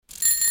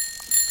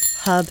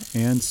Hub,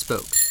 and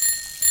Spoke.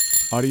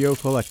 Audio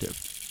Collective.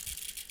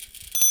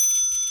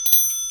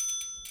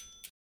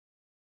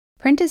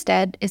 Print is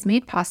Dead is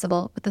made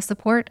possible with the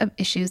support of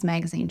Issues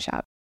Magazine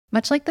Shop.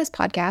 Much like this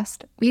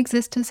podcast, we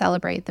exist to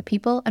celebrate the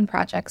people and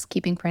projects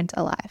keeping print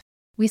alive.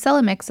 We sell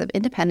a mix of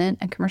independent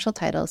and commercial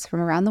titles from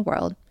around the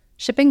world,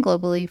 shipping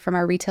globally from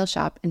our retail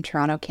shop in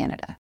Toronto,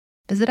 Canada.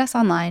 Visit us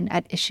online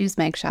at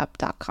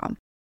issuesmagshop.com.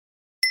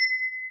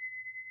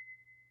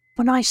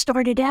 When I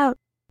started out,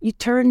 you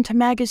turned to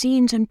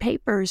magazines and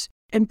papers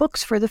and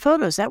books for the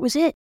photos. That was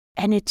it.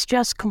 And it's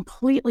just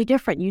completely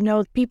different. You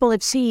know, people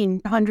have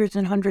seen hundreds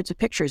and hundreds of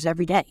pictures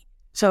every day.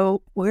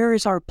 So where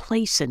is our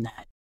place in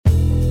that?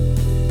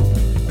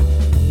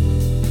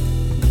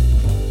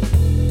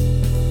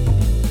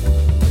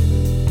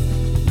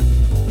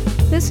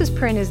 This is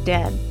Print is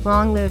Dead,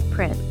 Long Live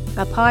Print,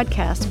 a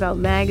podcast about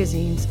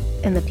magazines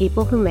and the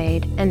people who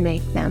made and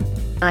make them.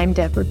 I'm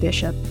Deborah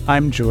Bishop.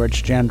 I'm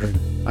George Gendron.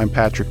 I'm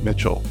Patrick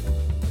Mitchell.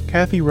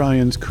 Kathy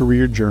Ryan's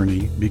career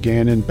journey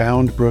began in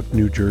Bound Brook,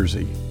 New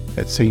Jersey,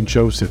 at St.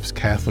 Joseph's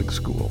Catholic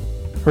School.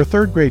 Her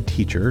third grade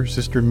teacher,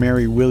 Sister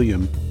Mary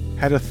William,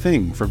 had a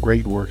thing for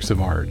great works of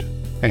art.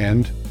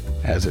 And,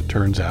 as it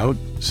turns out,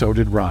 so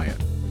did Ryan.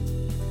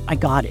 I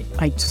got it.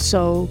 I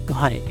so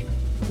got it.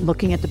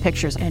 Looking at the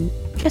pictures and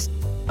just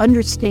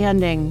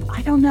understanding,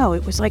 I don't know,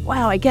 it was like,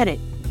 wow, I get it.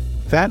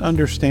 That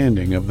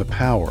understanding of the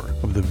power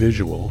of the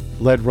visual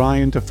led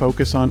Ryan to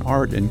focus on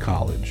art in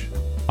college,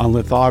 on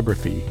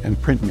lithography and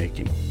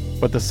printmaking.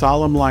 But the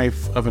solemn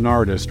life of an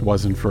artist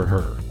wasn't for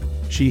her.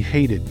 She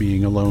hated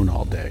being alone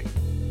all day.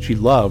 She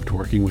loved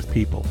working with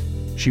people.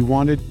 She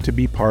wanted to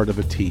be part of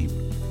a team.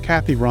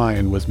 Kathy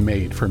Ryan was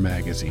made for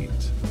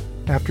magazines.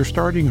 After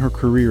starting her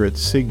career at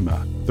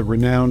Sigma, the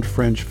renowned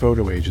French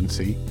photo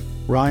agency,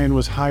 Ryan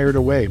was hired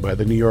away by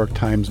the New York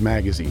Times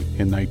Magazine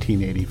in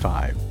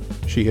 1985.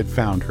 She had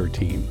found her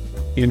team.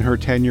 In her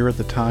tenure at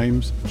the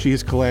Times, she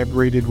has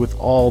collaborated with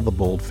all the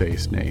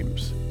bold-faced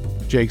names.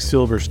 Jake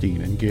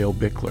Silverstein and Gail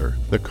Bickler,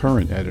 the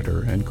current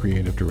editor and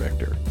creative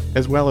director,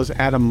 as well as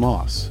Adam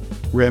Moss,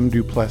 Rem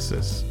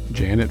Duplessis,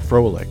 Janet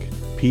Froelich,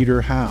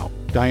 Peter Howe,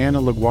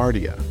 Diana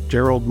LaGuardia,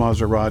 Gerald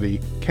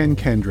Maserati, Ken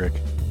Kendrick,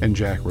 and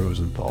Jack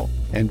Rosenthal.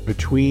 And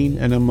between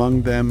and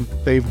among them,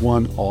 they've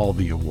won all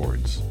the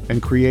awards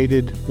and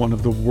created one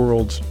of the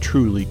world's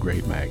truly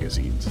great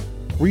magazines.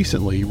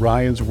 Recently,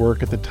 Ryan's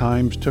work at the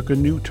Times took a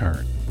new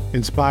turn.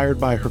 Inspired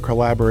by her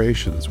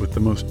collaborations with the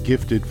most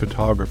gifted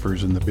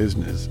photographers in the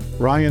business,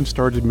 Ryan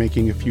started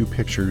making a few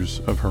pictures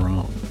of her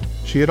own.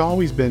 She had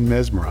always been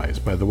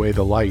mesmerized by the way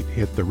the light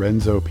hit the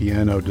Renzo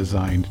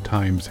Piano-designed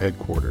Times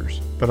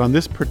headquarters. But on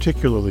this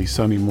particularly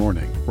sunny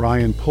morning,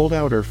 Ryan pulled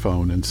out her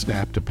phone and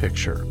snapped a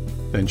picture.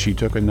 Then she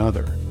took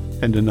another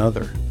and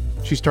another.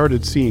 She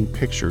started seeing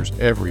pictures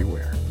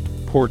everywhere.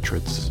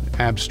 Portraits,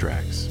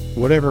 abstracts,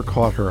 whatever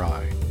caught her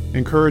eye.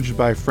 Encouraged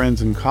by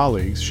friends and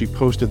colleagues, she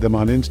posted them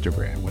on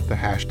Instagram with the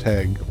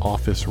hashtag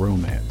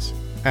 #OfficeRomance.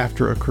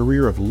 After a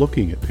career of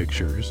looking at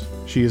pictures,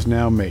 she is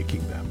now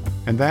making them.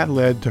 And that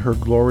led to her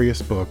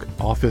glorious book,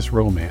 Office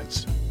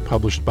Romance,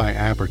 published by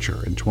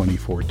Aperture in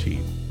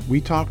 2014.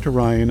 We talked to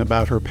Ryan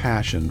about her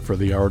passion for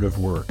the art of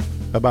work,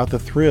 about the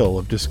thrill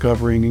of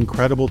discovering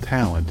incredible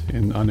talent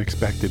in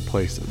unexpected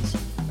places,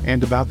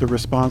 and about the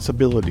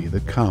responsibility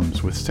that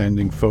comes with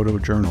sending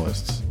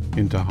photojournalists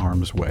into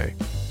harm's way.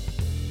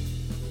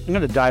 I'm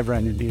going to dive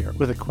right into here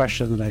with a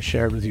question that I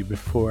shared with you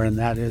before, and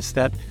that is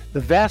that the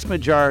vast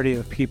majority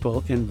of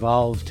people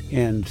involved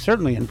in,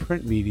 certainly in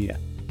print media,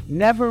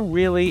 never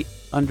really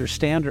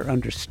understand or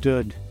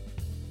understood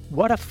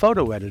what a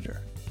photo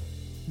editor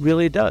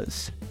really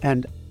does.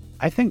 And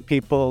I think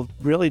people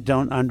really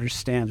don't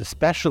understand,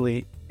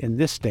 especially in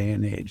this day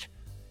and age,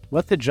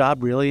 what the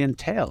job really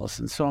entails.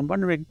 And so I'm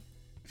wondering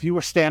if you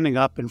were standing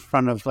up in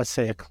front of, let's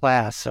say, a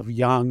class of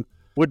young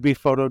would-be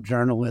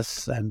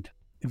photojournalists and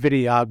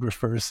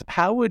videographers,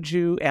 how would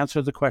you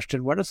answer the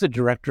question, what is the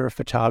director of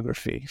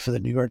photography for the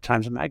New York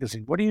Times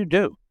Magazine? What do you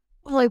do?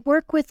 Well, I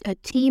work with a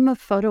team of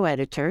photo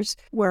editors.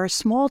 We're a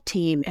small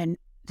team, and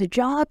the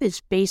job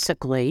is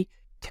basically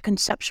to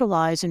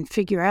conceptualize and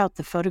figure out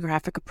the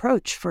photographic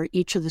approach for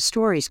each of the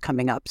stories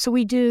coming up. So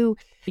we do,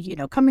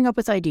 coming up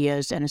with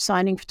ideas and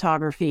assigning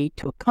photography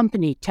to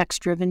accompany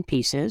text-driven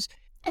pieces.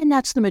 And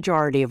that's the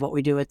majority of what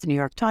we do at the New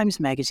York Times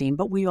Magazine.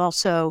 But we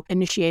also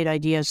initiate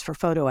ideas for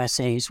photo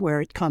essays where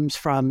it comes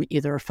from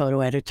either a photo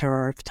editor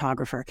or a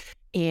photographer.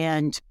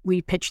 And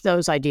we pitch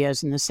those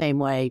ideas in the same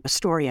way a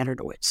story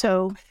editor would.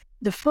 So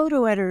the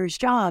photo editor's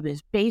job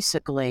is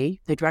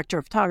basically, the director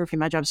of photography,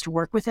 my job is to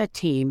work with that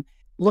team,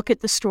 look at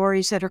the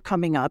stories that are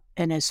coming up,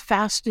 and as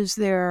fast as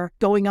they're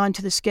going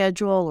onto the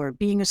schedule or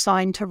being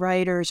assigned to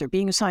writers or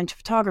being assigned to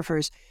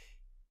photographers,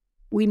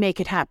 we make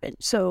it happen.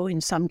 So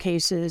in some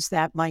cases,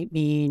 that might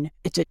mean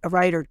it's a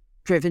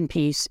writer-driven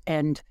piece,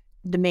 and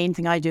the main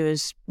thing I do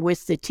is,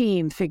 with the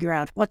team, figure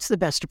out what's the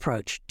best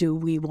approach. Do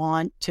we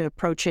want to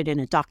approach it in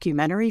a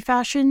documentary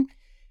fashion,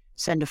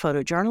 send a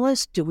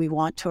photojournalist? Do we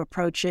want to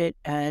approach it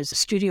as a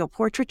studio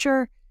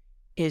portraiture?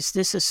 Is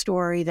this a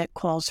story that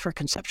calls for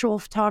conceptual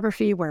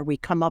photography where we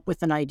come up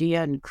with an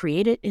idea and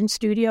create it in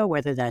studio,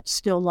 whether that's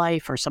still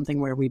life or something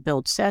where we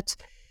build sets?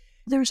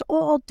 There's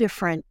all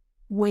different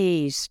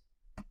ways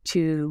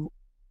to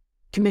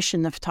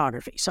commission the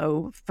photography.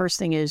 So first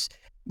thing is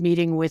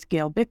meeting with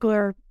Gail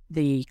Bickler,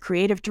 the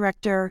creative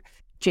director,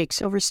 Jake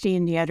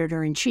Silverstein, the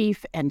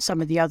editor-in-chief, and some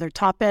of the other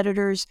top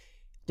editors,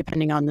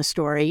 depending on the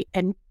story.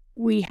 And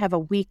we have a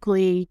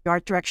weekly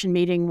art direction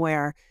meeting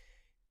where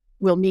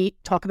we'll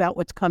meet, talk about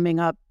what's coming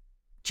up.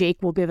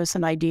 Jake will give us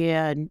an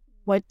idea and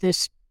what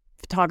this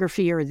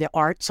photography or the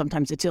art,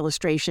 sometimes it's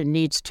illustration,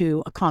 needs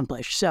to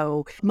accomplish.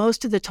 So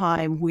most of the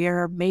time,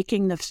 we're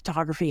making the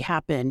photography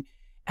happen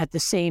at the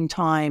same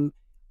time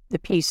the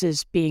piece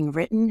is being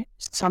written.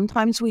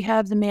 Sometimes we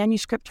have the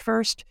manuscript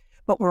first,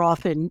 but we're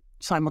often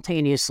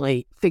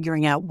simultaneously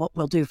figuring out what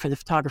we'll do for the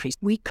photography.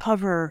 We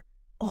cover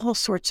all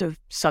sorts of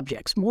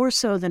subjects, more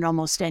so than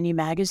almost any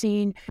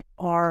magazine.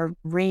 Our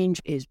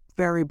range is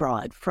very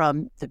broad,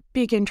 from the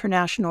big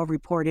international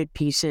reported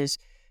pieces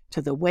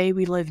to the way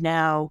we live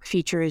now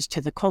features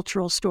to the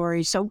cultural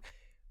stories. So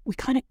we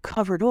kind of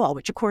cover it all,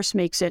 which of course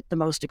makes it the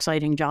most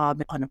exciting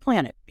job on the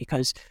planet,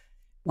 because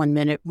one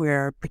minute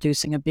we're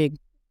producing a big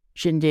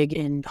shindig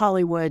in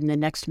Hollywood, and the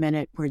next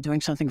minute we're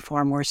doing something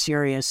far more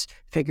serious,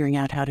 figuring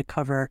out how to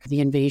cover the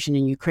invasion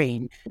in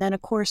Ukraine. Then,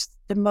 of course,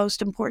 the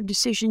most important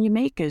decision you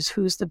make is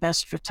who's the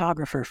best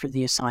photographer for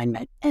the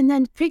assignment. And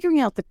then figuring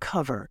out the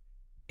cover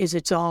is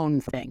its own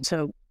thing.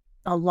 So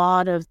a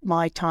lot of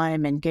my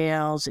time and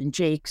Gail's and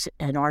Jake's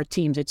and our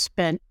teams, it's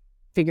spent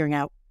figuring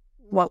out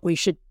what we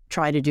should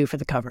try to do for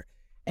the cover.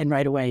 And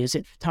right away, is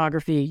it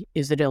photography?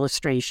 Is it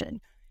illustration?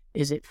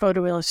 Is it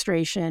photo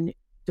illustration?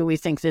 Do we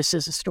think this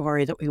is a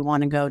story that we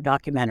want to go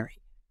documentary?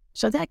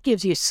 So that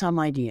gives you some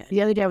idea.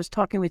 The other day I was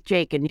talking with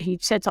Jake and he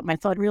said something I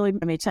thought really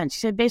made sense. He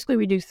said, basically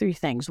we do three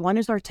things. One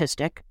is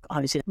artistic,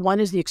 obviously. One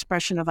is the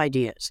expression of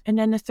ideas. And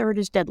then the third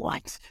is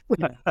deadlines.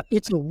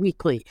 It's a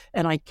weekly.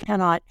 And I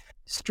cannot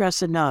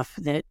stress enough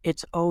that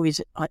it's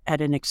always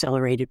at an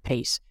accelerated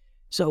pace.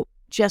 So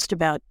just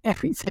about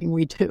everything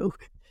we do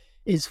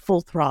is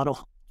full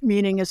throttle,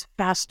 meaning as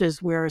fast as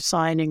we're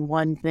assigning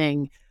one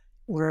thing,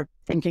 we're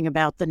thinking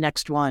about the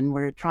next one.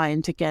 We're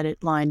trying to get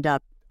it lined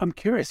up. I'm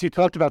curious. You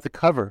talked about the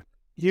cover.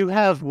 You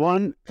have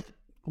one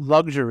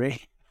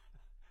luxury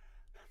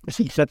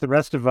that the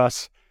rest of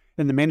us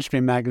in the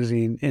mainstream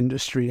magazine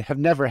industry have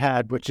never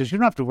had, which is you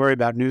don't have to worry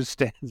about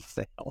newsstand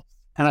sales.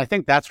 And I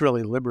think that's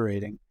really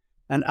liberating.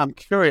 And I'm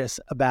curious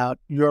about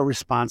your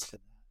response to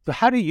that. So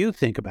how do you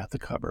think about the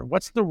cover?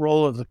 What's the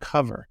role of the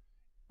cover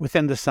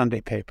within the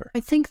Sunday paper? I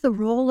think the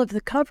role of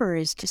the cover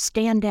is to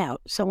stand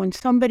out. So when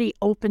somebody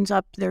opens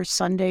up their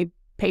Sunday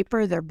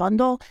paper, their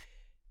bundle,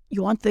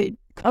 you want the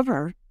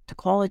cover to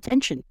call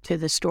attention to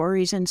the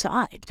stories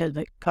inside, to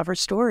the cover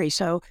story.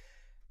 So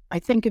I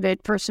think of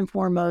it first and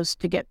foremost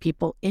to get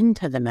people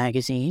into the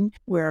magazine.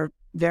 We're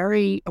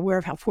very aware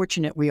of how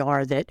fortunate we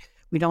are that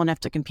we don't have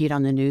to compete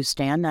on the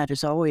newsstand. That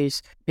has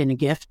always been a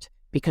gift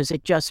because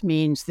it just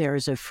means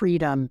there's a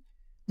freedom.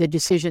 The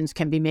decisions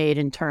can be made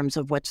in terms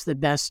of what's the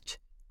best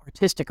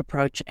artistic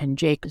approach, and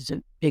Jake is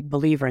a big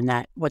believer in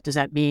that. What does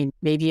that mean?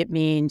 Maybe it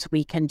means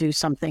we can do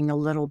something a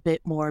little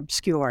bit more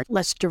obscure,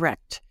 less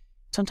direct.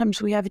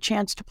 Sometimes we have a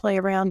chance to play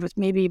around with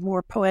maybe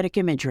more poetic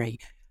imagery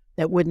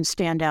that wouldn't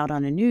stand out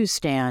on a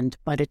newsstand,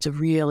 but it's a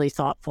really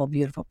thoughtful,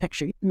 beautiful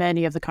picture.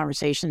 Many of the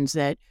conversations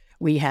that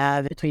we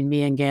have between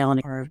me and Gail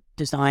and our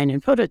design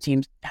and photo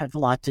teams have a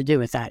lot to do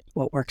with that.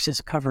 What works as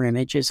a cover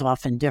image is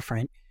often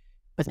different.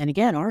 But then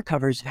again, our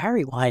covers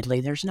vary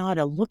widely. There's not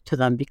a look to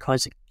them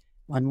because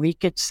 1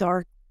 week it's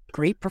our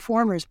great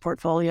performers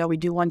portfolio we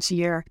do once a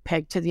year,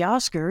 pegged to the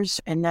Oscars,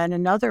 and then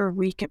another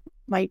week it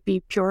might be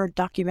pure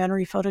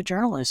documentary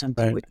photojournalism.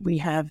 Right. We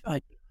have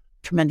a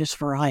tremendous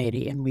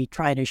variety, and we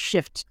try to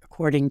shift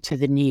according to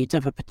the needs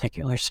of a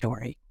particular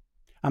story.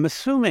 I'm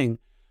assuming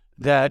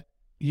that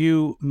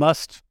you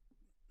must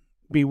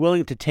be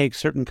willing to take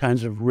certain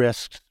kinds of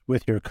risks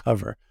with your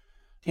cover.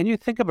 Can you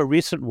think of a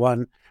recent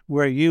one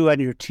where you and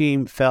your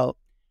team felt,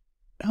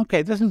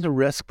 okay, this is a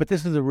risk, but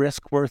this is a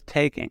risk worth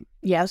taking?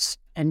 Yes,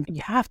 and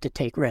you have to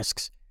take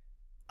risks.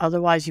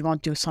 Otherwise, you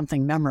won't do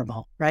something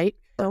memorable, right?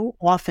 So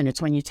often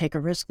it's when you take a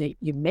risk that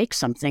you make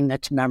something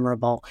that's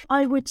memorable.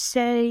 I would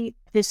say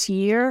this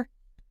year,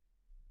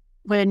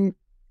 when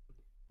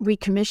we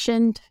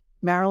commissioned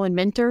Marilyn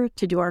Minter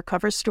to do our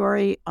cover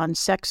story on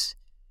sex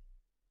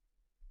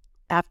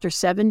after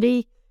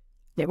 70,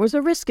 there was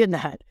a risk in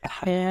that.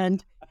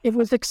 And it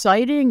was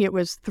exciting. It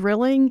was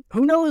thrilling.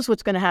 Who knows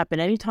what's going to happen?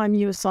 Anytime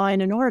you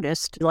assign an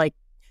artist like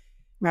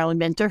Marilyn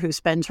Minter, who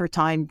spends her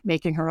time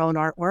making her own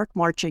artwork,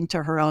 marching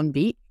to her own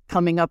beat,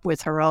 coming up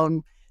with her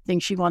own thing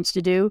she wants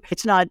to do,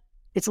 it's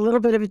a little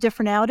bit of a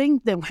different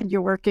outing than when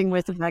you're working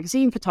with a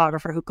magazine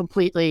photographer who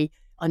completely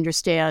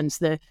understands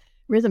the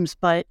rhythms,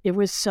 but it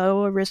was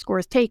so a risk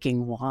worth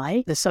taking.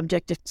 Why? The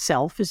subject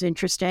itself is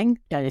interesting.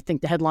 I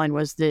think the headline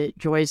was The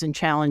Joys and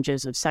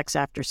Challenges of Sex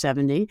After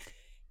 70.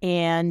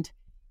 And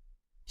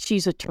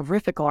she's a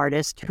terrific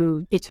artist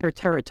who it's her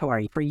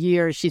territory. For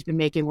years, she's been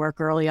making work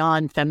early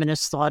on.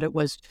 Feminists thought it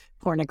was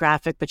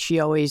pornographic, but she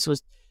always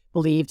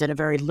believed in a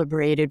very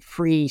liberated,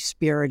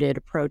 free-spirited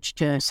approach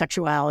to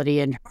sexuality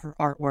and her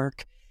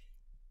artwork.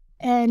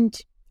 And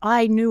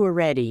I knew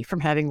already from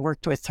having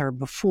worked with her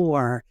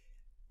before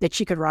that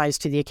she could rise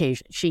to the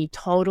occasion. She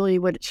totally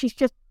would.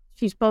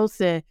 She's both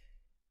the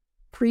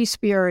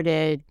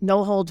free-spirited,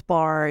 no holds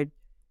barred,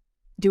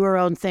 do her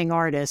own thing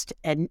artist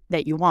and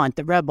that you want,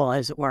 the rebel,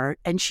 as it were.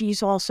 And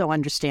she's also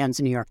understands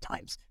the New York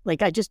Times.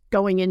 Like, I just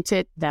going into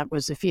it, that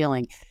was the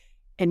feeling.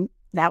 And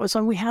that was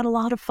when we had a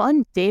lot of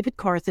fun. David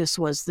Karthus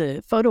was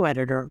the photo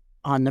editor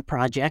on the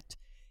project,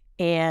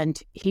 and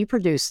he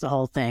produced the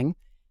whole thing,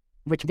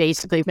 which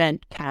basically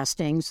meant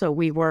casting. So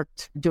we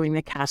worked doing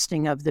the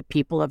casting of the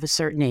people of a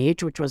certain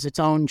age, which was its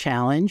own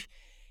challenge.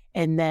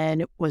 And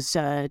then it was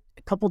a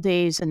couple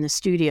days in the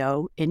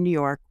studio in New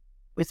York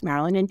with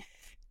Marilyn. And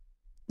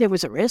there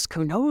was a risk.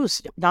 Who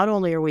knows? Not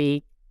only are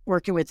we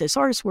working with this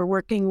artist, we're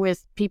working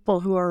with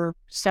people who are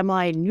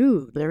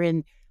semi-nude. They're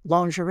in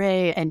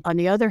lingerie. And on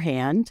the other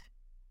hand,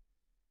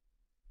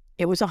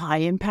 it was a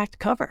high-impact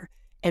cover.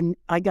 And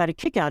I got a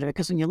kick out of it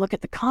because when you look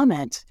at the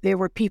comments, there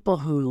were people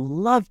who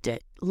loved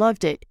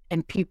it,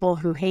 and people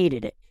who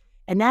hated it.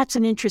 And that's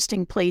an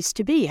interesting place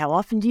to be. How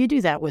often do you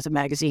do that with a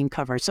magazine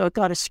cover? So it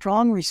got a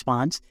strong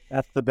response.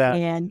 That's the best.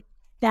 And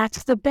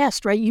that's the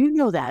best, right? You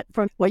know that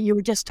from what you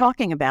were just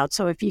talking about.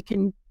 So if you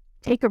can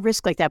take a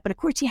risk like that, but of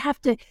course you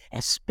have to,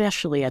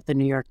 especially at the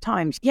New York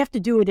Times, you have to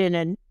do it in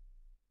an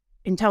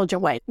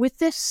intelligent way. With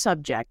this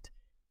subject,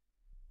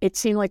 it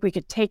seemed like we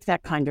could take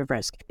that kind of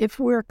risk. If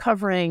we're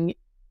covering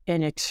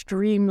an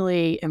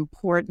extremely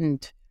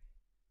important,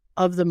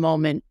 of the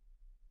moment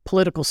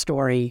political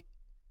story,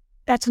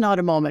 that's not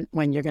a moment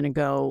when you're going to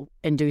go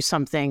and do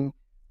something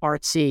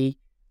artsy,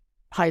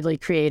 highly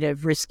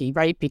creative, risky,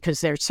 right?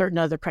 Because there's certain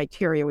other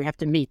criteria we have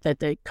to meet that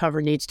the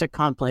cover needs to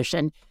accomplish.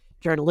 And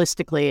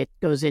journalistically, it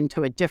goes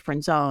into a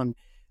different zone.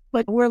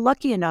 But we're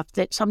lucky enough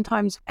that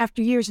sometimes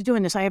after years of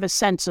doing this, I have a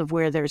sense of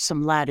where there's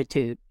some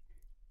latitude.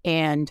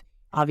 And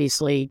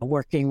obviously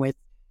working with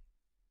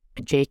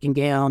Jake and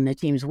Gail and the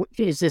teams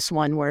is this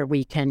one where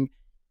we can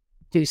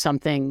do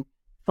something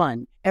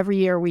fun. Every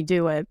year we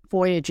do a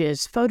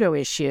Voyages photo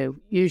issue,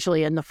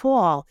 usually in the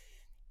fall.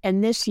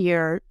 And this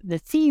year, the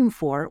theme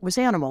for it was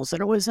animals.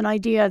 And it was an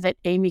idea that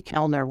Amy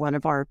Kellner, one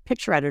of our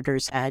picture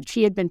editors, had.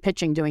 She had been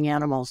pitching doing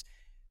animals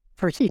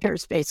for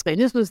years, basically.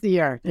 And this was the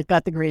year it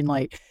got the green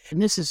light.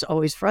 And this is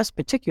always, for us,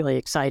 particularly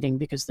exciting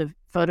because the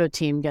photo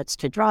team gets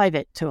to drive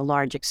it to a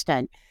large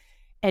extent.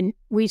 And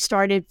we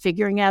started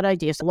figuring out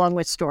ideas along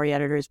with story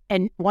editors.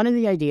 And one of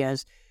the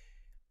ideas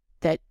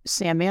that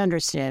Sam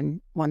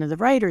Anderson, one of the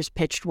writers,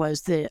 pitched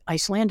was the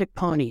Icelandic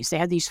ponies. They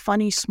had these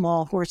funny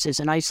small horses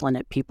in Iceland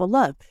that people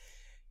love.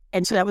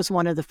 And so that was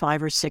one of the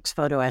 5 or 6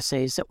 photo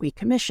essays that we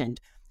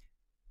commissioned.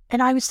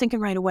 And I was thinking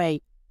right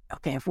away,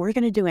 okay, if we're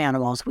going to do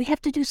animals, we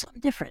have to do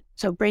something different.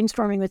 So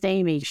brainstorming with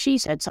Amy, she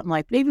said something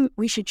like, maybe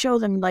we should show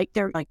them like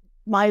they're like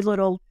My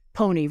Little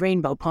Pony,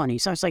 rainbow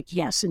ponies. So I was like,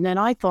 yes. And then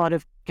I thought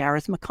of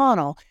Gareth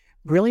McConnell,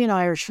 brilliant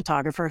Irish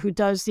photographer who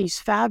does these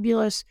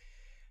fabulous,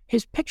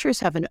 his pictures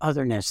have an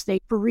otherness. They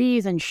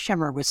breathe and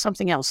shimmer with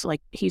something else.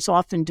 Like he's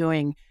often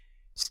doing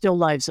still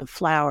lives of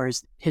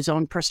flowers, his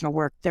own personal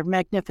work. They're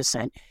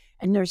magnificent.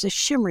 And there's a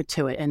shimmer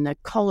to it and the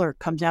color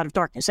comes out of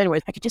darkness. Anyway,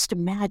 I could just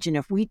imagine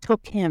if we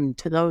took him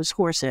to those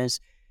horses,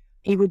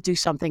 he would do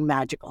something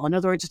magical. In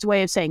other words, it's a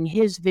way of saying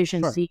his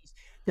vision sees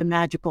the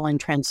magical and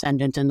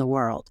transcendent in the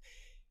world.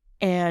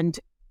 And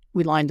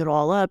we lined it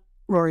all up.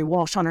 Rory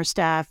Walsh on our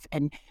staff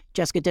and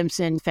Jessica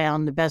Dimson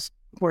found the best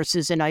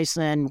horses in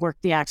Iceland,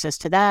 worked the access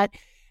to that.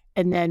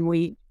 And then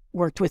we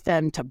worked with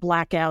them to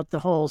black out the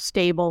whole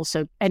stable.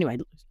 So anyway,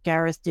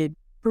 Gareth did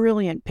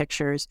brilliant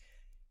pictures.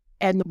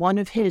 And one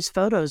of his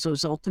photos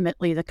was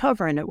ultimately the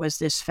cover. And it was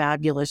this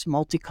fabulous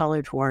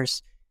multicolored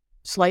horse,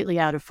 slightly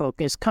out of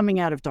focus, coming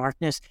out of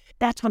darkness.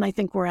 That's when I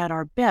think we're at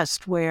our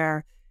best,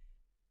 where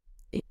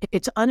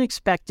it's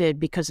unexpected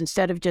because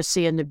instead of just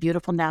seeing the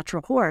beautiful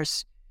natural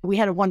horse, we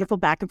had a wonderful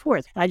back and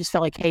forth. I just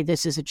felt like, hey,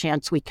 this is a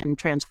chance we can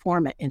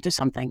transform it into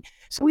something.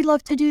 So we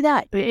love to do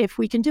that if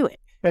we can do it.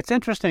 It's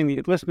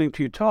interesting listening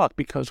to you talk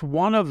because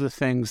one of the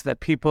things that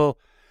people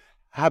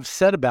have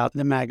said about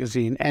the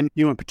magazine, and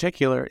you in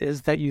particular,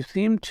 is that you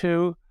seem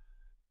to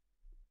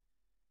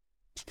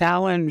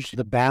challenge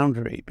the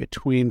boundary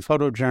between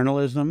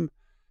photojournalism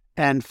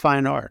and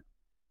fine art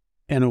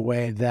in a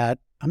way that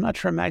I'm not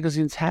sure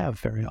magazines have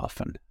very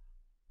often.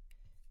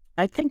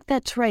 I think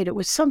that's right. It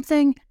was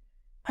something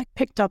I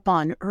picked up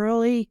on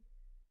early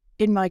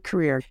in my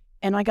career,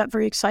 and I got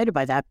very excited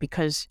by that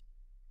because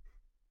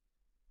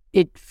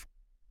it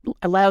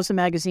allows the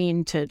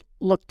magazine to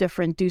look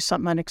different, do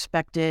something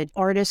unexpected.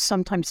 Artists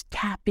sometimes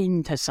tap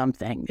into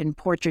something. In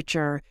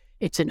portraiture,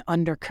 it's an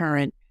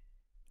undercurrent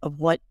of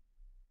what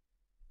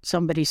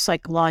somebody's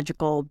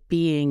psychological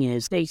being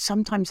is. They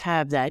sometimes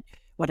have that,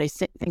 what I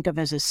think of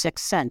as a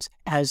sixth sense,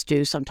 as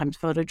do sometimes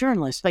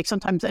photojournalists. Like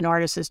sometimes an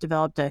artist has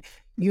developed a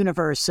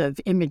universe of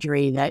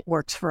imagery that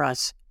works for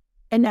us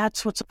And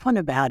that's what's fun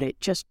about it,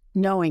 just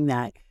knowing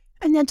that.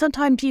 And then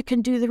sometimes you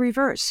can do the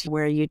reverse,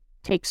 where you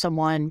take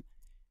someone,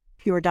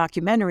 pure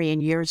documentary,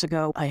 and years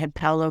ago I had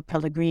Paolo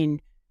Pellegrin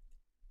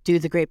do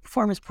the Great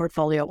Performance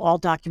Portfolio, all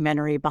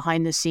documentary,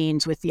 behind the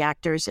scenes with the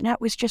actors, and that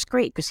was just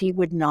great because he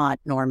would not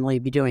normally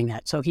be doing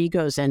that. So he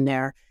goes in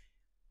there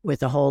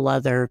with a whole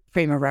other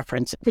frame of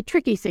reference. The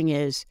tricky thing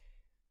is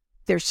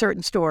there's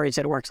certain stories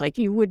that it works. Like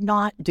you would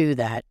not do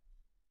that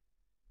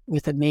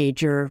with a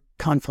major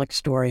conflict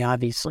story,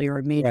 obviously, or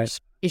a major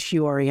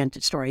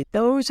issue-oriented story.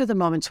 Those are the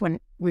moments when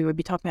we would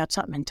be talking about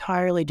something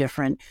entirely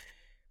different,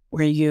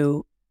 where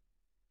you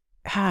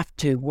have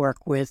to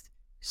work with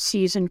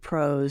seasoned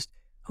pros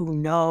who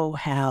know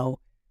how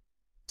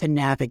to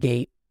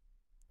navigate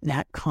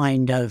that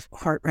kind of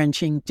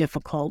heart-wrenching,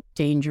 difficult,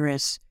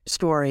 dangerous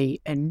story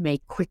and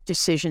make quick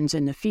decisions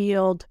in the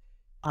field,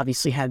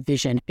 obviously have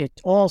vision. It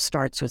all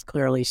starts with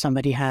clearly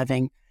somebody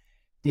having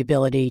the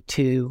ability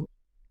to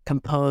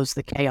compose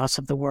the chaos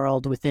of the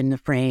world within the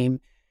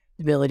frame,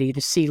 the ability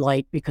to see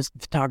light, because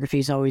photography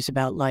is always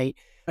about light.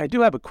 I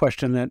do have a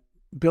question that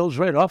builds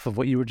right off of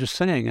what you were just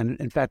saying. And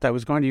in fact, I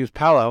was going to use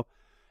Paolo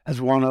as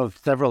one of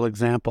several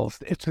examples.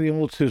 It's the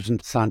old Susan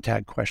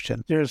Sontag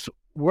question. There's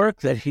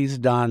work that he's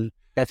done,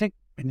 I think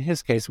in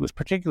his case, it was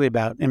particularly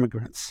about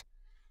immigrants,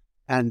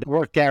 and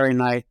work Gary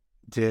Knight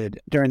did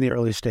during the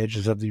early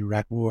stages of the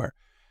Iraq War.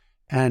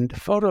 And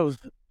photos,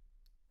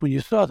 when you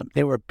saw them,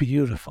 they were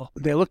beautiful.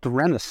 They looked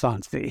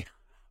Renaissance-y,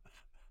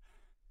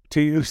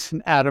 to use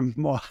an Adam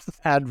Moss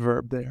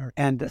adverb there.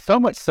 And so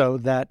much so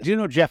that, do you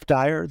know Jeff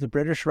Dyer, the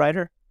British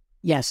writer?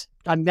 Yes,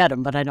 I met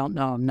him, but I don't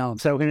know him, no.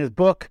 So in his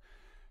book,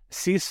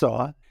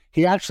 Seesaw,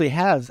 he actually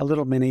has a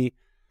little mini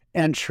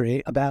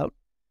entry about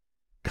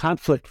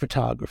conflict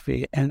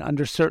photography and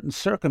under certain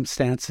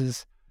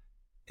circumstances,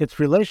 its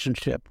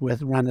relationship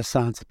with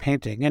Renaissance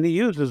painting. And he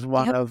uses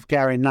one of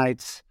Gary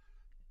Knight's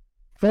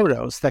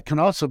photos that can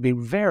also be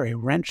very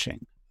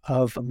wrenching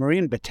of a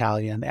Marine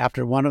battalion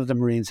after one of the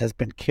Marines has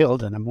been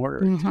killed in a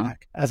mortar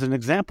attack as an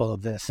example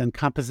of this, and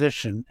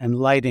composition and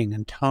lighting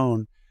and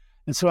tone.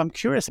 And so I'm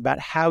curious about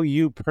how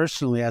you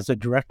personally, as a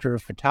director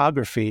of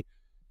photography,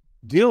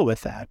 deal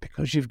with that,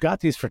 because you've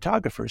got these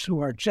photographers who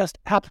are just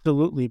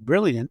absolutely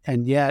brilliant,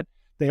 and yet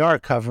they are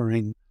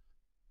covering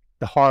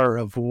the horror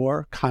of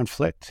war,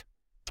 conflict,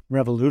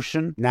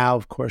 revolution, now,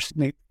 of course,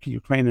 the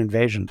Ukraine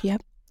invasion.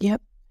 Yep.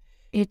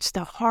 It's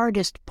the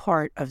hardest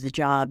part of the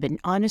job. And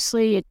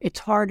honestly, it's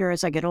harder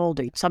as I get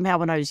older. Somehow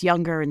when I was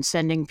younger and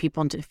sending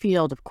people into the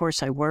field, of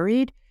course, I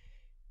worried.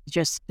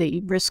 Just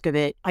the risk of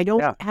it. I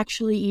don't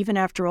actually, even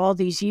after all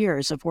these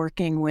years of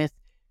working with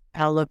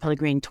Paolo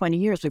Pellegrin, 20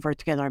 years, we've worked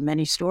together on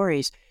many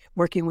stories,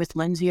 working with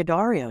Lindsay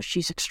Addario.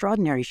 She's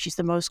extraordinary. She's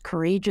the most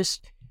courageous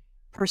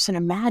person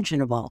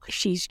imaginable.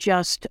 She's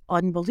just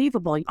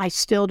unbelievable. I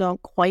still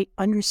don't quite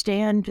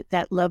understand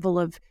that level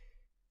of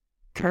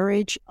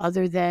courage,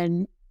 other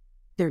than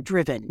they're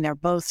driven. They're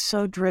both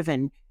so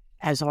driven,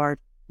 as are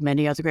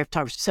many other great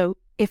photographers. So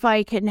if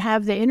I can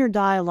have the inner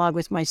dialogue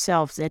with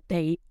myself that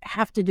they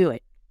have to do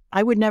it,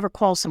 I would never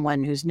call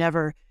someone who's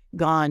never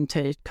gone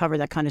to cover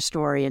that kind of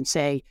story and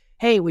say,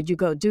 hey, would you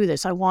go do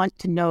this? I want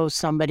to know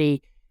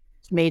somebody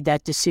made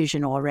that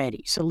decision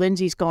already. So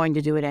Lindsay's going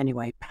to do it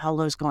anyway.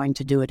 Paolo's going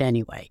to do it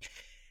anyway.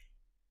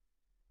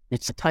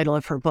 It's the title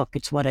of her book.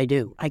 It's what I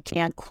do. I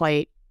can't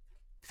quite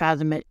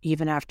fathom it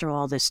even after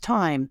all this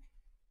time.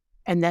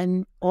 And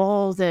then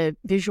all the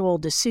visual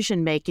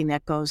decision-making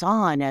that goes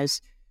on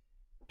as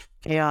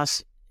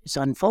chaos is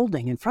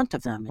unfolding in front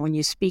of them. When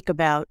you speak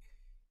about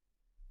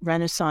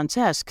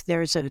Renaissance-esque,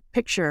 there's a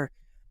picture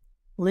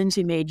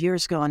Lindsay made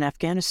years ago in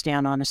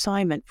Afghanistan on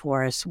assignment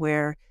for us,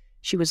 where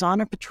she was on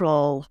a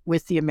patrol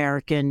with the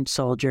American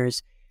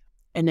soldiers,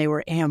 and they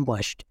were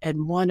ambushed.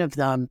 And one of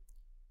them,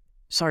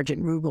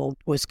 Sergeant Rugal,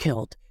 was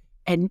killed.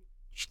 And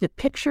the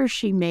picture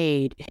she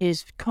made,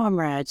 his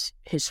comrades,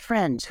 his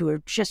friends, who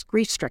are just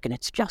grief-stricken,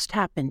 it's just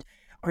happened,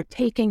 are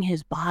taking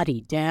his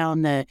body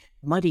down the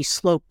muddy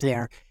slope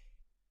there.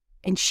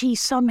 And she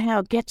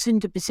somehow gets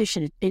into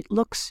position. It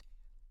looks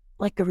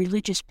like a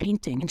religious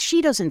painting. And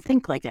she doesn't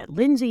think like that.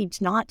 Lindsay's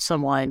not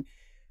someone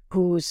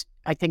who's,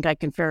 I think I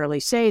can fairly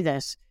say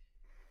this,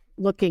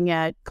 looking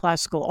at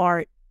classical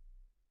art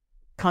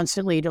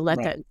constantly to let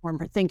that inform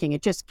her thinking.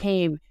 It just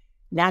came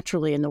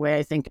naturally in the way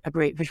I think a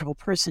great visual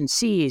person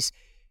sees.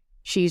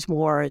 She's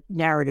more a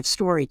narrative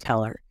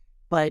storyteller,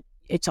 but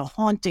it's a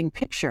haunting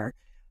picture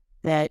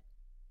that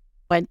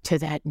went to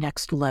that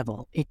next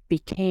level. It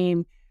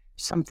became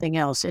something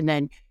else. And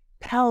then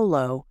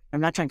Paolo, I'm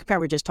not trying to compare,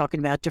 we're just talking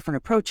about different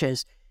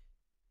approaches,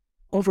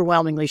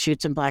 overwhelmingly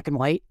shoots in black and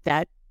white.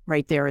 That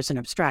right there is an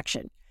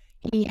abstraction.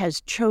 He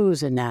has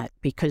chosen that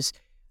because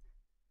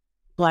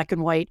black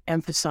and white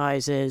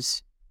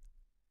emphasizes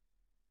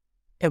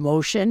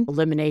emotion,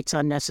 eliminates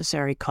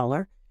unnecessary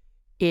color.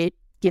 It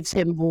gives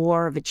him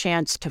more of a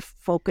chance to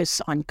focus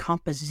on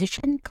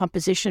composition.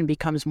 Composition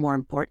becomes more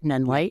important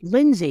than light.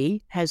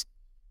 Lindsay has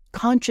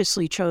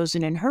consciously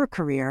chosen in her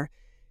career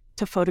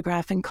to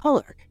photograph in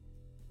color.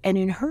 And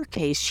in her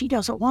case, she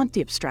doesn't want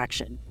the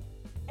abstraction.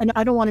 And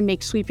I don't want to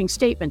make sweeping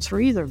statements for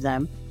either of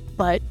them,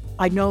 but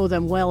I know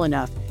them well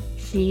enough.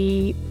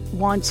 She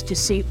wants to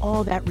see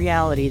all that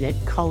reality that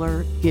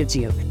color gives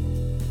you.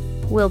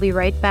 We'll be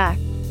right back.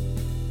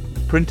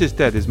 Print is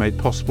Dead is made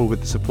possible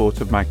with the support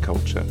of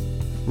MagCulture.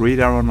 Read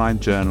our online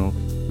journal,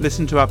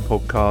 listen to our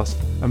podcast,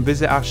 and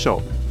visit our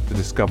shop to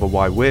discover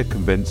why we're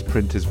convinced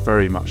print is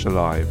very much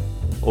alive.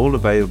 All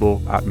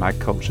available at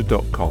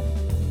magculture.com.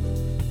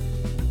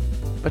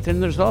 But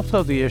then there's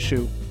also the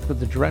issue for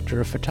the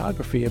director of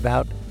photography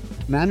about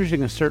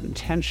managing a certain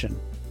tension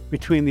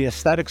between the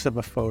aesthetics of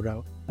a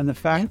photo and the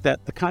fact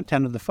that the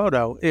content of the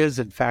photo is,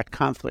 in fact,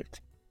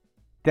 conflict,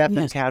 death,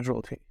 and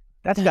casualty.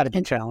 That's got to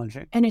be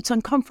challenging. And it's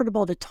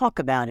uncomfortable to talk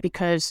about it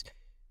because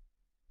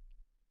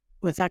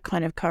with that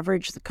kind of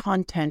coverage, the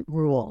content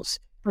rules.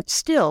 But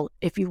still,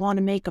 if you want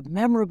to make a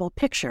memorable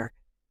picture,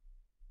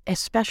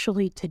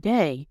 especially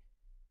today,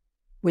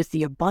 with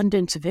the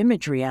abundance of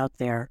imagery out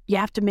there, you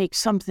have to make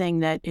something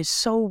that is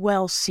so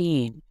well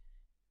seen,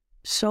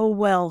 so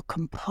well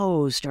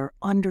composed or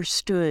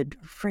understood,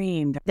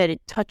 framed, that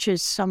it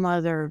touches some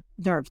other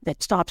nerve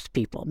that stops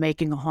people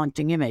making a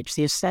haunting image.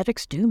 The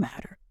aesthetics do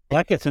matter.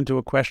 That gets into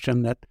a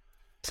question that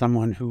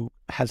someone who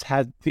has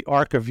had the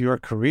arc of your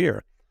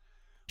career,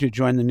 you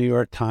joined the New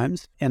York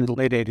Times in the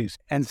late 80s.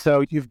 And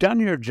so you've done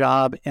your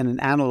job in an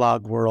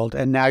analog world,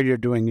 and now you're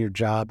doing your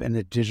job in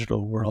a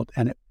digital world.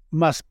 And it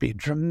must be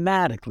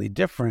dramatically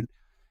different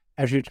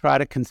as you try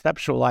to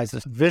conceptualize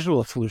this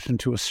visual solution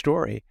to a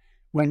story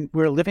when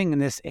we're living in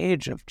this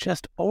age of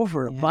just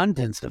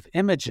overabundance of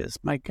images.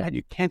 My God,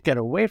 you can't get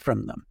away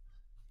from them.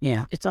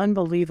 Yeah, it's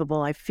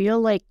unbelievable. I feel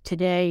like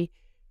today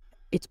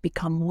it's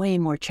become way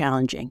more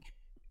challenging.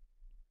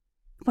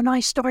 When I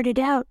started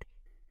out,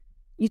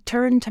 you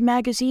turned to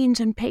magazines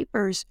and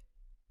papers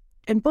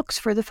and books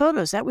for the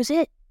photos. That was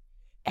it.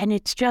 And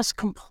it's just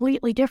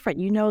completely different.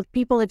 You know,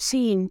 people have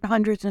seen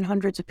hundreds and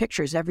hundreds of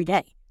pictures every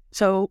day.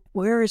 So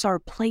where is our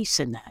place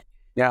in that?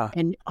 Yeah.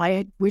 And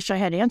I wish I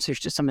had answers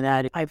to some of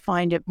that. I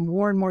find it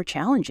more and more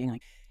challenging.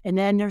 And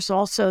then there's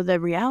also the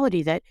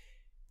reality that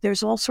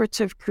there's all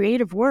sorts of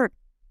creative work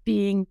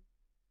being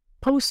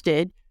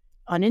posted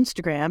on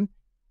Instagram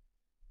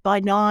by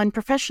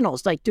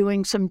non-professionals, like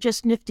doing some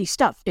just nifty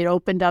stuff. It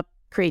opened up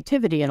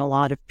creativity in a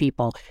lot of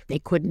people. They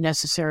couldn't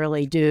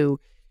necessarily do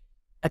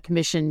a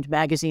commissioned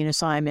magazine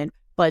assignment,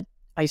 but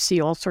I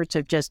see all sorts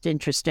of just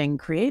interesting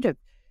creative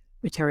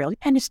material.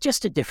 And it's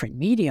just a different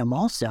medium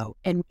also.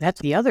 And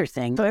that's the other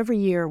thing. So every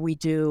year we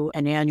do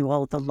an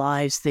annual The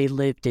Lives They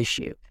Lived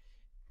issue.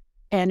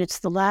 And it's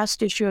the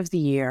last issue of the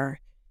year.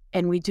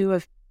 And we do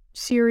a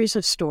series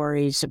of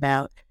stories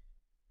about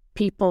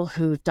people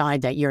who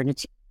died that year. And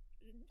it's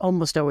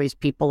almost always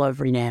people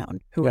of renown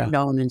who are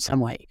known in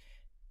some way.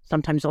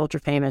 Sometimes ultra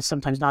famous,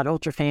 sometimes not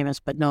ultra famous,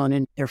 but known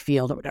in their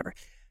field or whatever.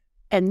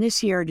 And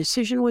this year, a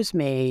decision was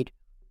made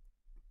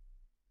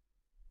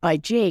by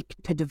Jake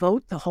to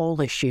devote the whole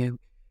issue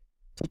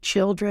to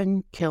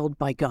children killed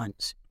by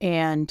guns.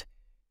 And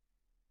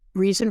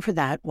reason for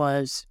that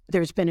was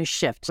there's been a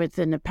shift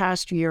within the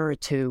past year or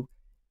two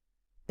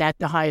that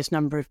the highest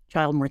number of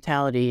child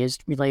mortality is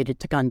related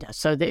to gun deaths.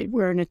 So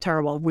we're in a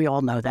terrible, we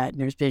all know that,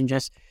 and there's been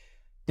just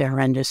the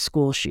horrendous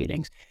school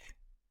shootings.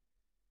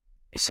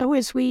 So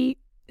as we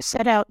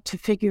set out to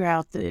figure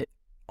out the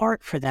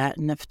art for that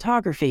and the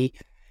photography,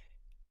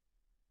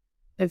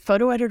 the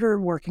photo editor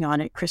working on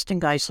it, Kristen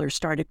Geisler,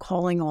 started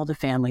calling all the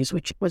families,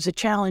 which was a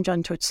challenge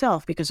unto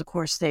itself because, of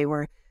course, they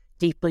were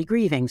deeply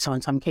grieving. So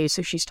in some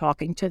cases, she's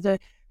talking to the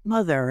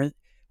mother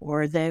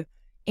or the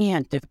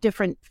aunt of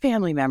different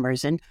family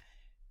members. And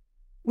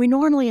we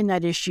normally in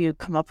that issue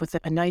come up with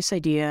a nice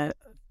idea,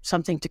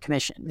 something to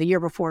commission. The year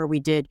before, we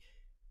did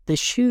the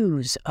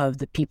shoes of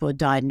the people who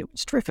died, and it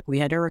was terrific. We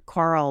had Eric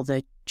Carle,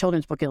 the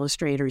children's book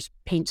illustrator's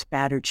paint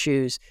spattered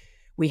shoes.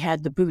 We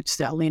had the boots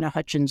that Lena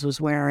Hutchins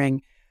was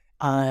wearing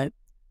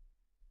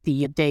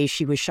the day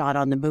she was shot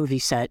on the movie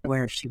set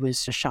where she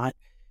was shot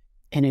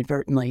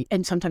inadvertently.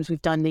 And sometimes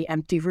we've done the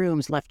empty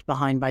rooms left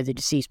behind by the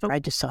deceased. But I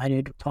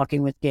decided,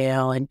 talking with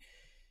Gail and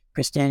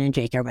Kristen and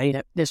Jake, everybody,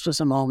 that this was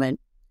a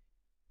moment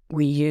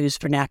we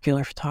used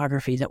vernacular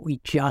photography, that we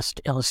just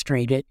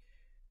illustrated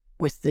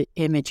with the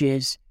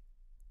images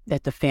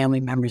that the family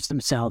members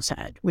themselves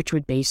had, which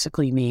would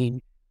basically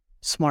mean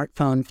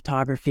smartphone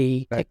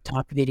photography,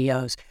 TikTok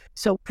videos.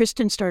 So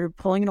Kristen started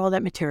pulling in all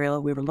that material.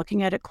 We were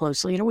looking at it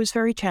closely, and it was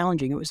very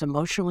challenging. It was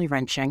emotionally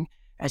wrenching,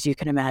 as you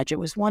can imagine.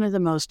 It was one of the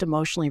most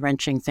emotionally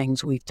wrenching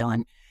things we've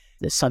done.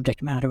 The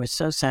subject matter was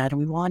so sad, and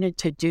we wanted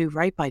to do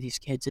right by these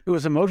kids. It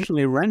was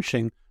emotionally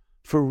wrenching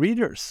for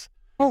readers.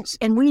 Yes,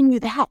 and we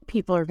knew that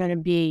people are going to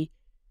be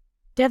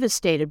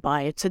devastated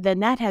by it. So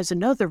then that has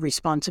another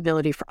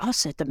responsibility for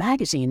us at the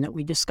magazine that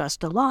we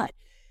discussed a lot.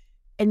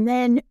 And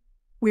then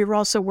we were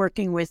also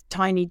working with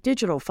tiny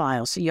digital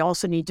files. So you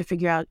also need to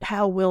figure out,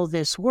 how will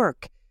this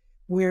work?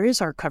 Where is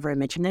our cover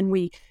image? And then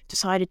we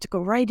decided to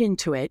go right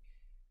into it.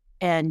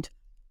 And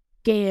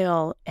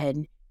Gail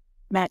and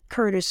Matt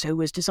Curtis, who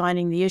was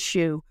designing the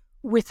issue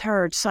with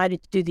her,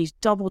 decided to do these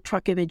double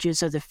truck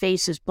images of the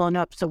faces blown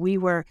up. So we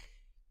were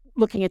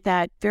looking at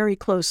that very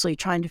closely,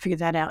 trying to figure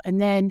that out. And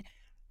then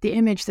the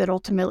image that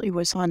ultimately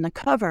was on the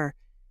cover,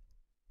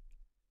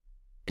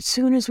 as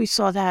soon as we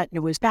saw that, and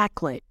it was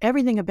backlit,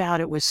 everything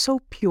about it was so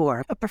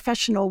pure. A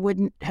professional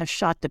wouldn't have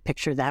shot the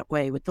picture that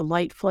way with the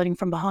light flooding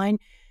from behind.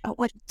 But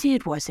what it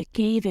did was it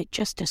gave it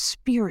just a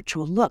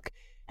spiritual look.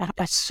 And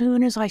as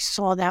soon as I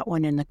saw that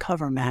one in the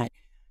cover, Matt,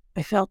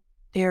 I felt,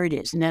 there it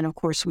is. And then, of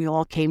course, we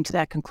all came to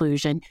that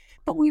conclusion,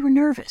 but we were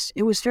nervous.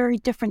 It was a very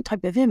different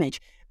type of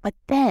image. But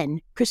then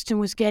Kristen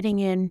was getting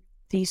in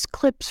these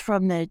clips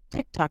from the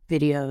TikTok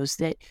videos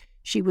that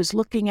she was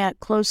looking at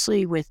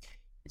closely with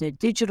the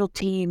digital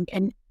team.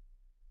 And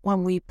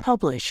when we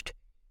published,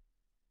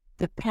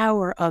 the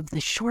power of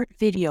the short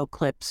video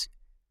clips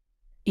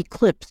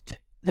eclipsed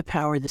the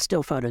power of the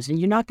still photos. And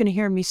you're not going to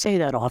hear me say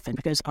that often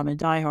because I'm a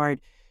diehard.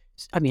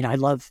 I mean, I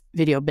love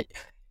video, but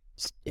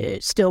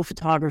still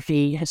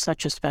photography has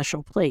such a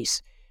special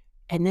place.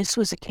 And this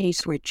was a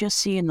case where just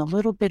seeing the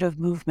little bit of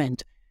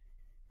movement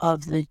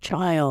of the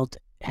child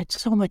had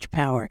so much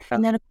power.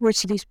 And then, of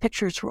course, these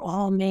pictures were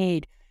all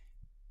made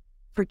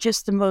for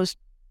just the most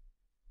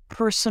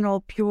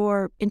personal,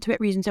 pure, intimate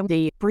reasons. And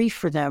the brief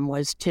for them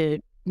was to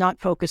not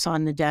focus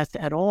on the death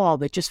at all,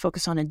 but just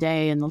focus on a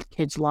day in the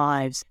kids'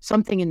 lives,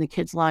 something in the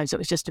kids' lives that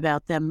was just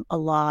about them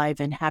alive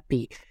and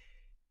happy.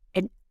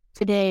 And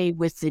today,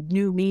 with the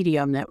new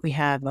medium that we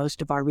have,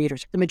 most of our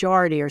readers, the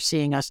majority are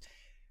seeing us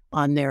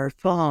on their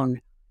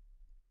phone.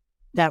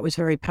 That was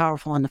very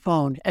powerful on the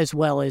phone as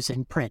well as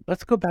in print.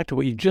 Let's go back to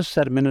what you just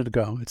said a minute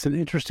ago. It's an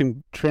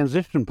interesting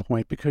transition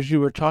point because you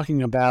were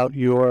talking about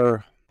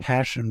your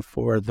passion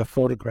for the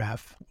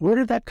photograph. Where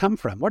did that come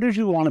from? What did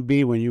you want to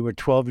be when you were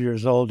 12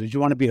 years old? Did you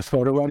want to be a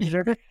photo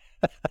editor?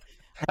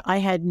 I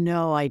had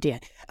no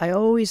idea. I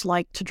always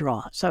liked to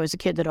draw. So I was a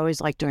kid that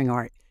always liked doing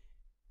art.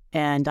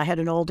 And I had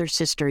an older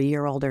sister, a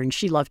year older, and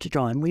she loved to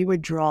draw. And we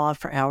would draw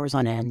for hours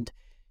on end.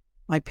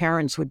 My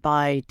parents would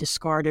buy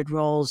discarded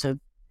rolls of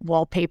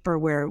wallpaper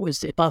where it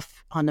was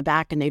buff on the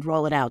back and they'd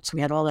roll it out. So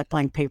we had all that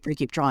blank paper to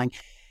keep drawing.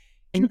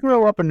 Did you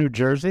grow up in New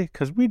Jersey?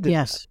 Because we did.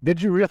 Yes.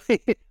 Did you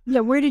really?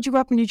 Yeah. Where did you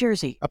grow up in New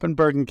Jersey? Up in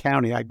Bergen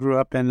County. I grew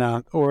up in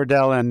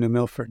Oradell and New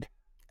Milford.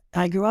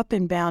 I grew up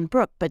in Bound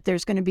Brook, but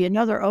there's going to be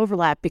another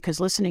overlap because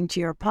listening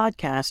to your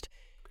podcast,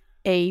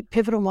 a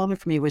pivotal moment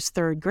for me was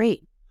third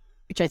grade,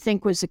 which I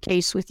think was the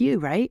case with you,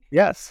 right?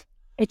 Yes.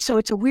 It's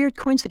a weird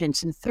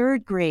coincidence. In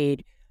third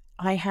grade,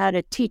 I had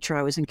a teacher.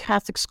 I was in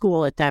Catholic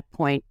school at that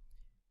point,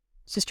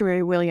 Sister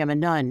Mary William, a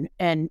nun,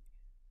 and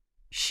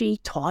she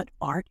taught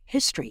art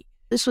history.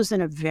 This was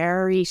in a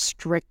very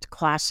strict,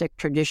 classic,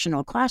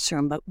 traditional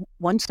classroom, but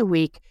once a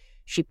week,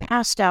 she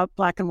passed out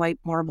black and white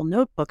marble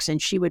notebooks, and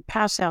she would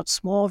pass out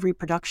small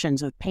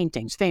reproductions of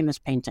paintings, famous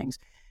paintings,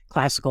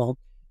 classical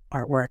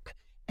artwork,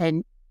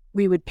 and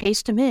we would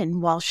paste them in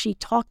while she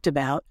talked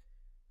about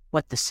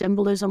what the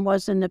symbolism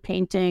was in the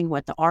painting,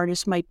 what the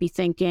artist might be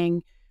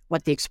thinking,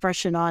 what the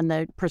expression on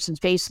the person's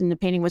face in the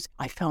painting was.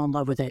 I fell in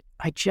love with it.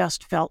 I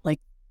just felt like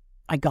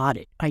I got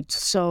it. I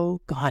so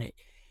got it.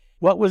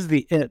 What was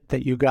the it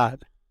that you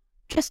got?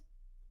 Just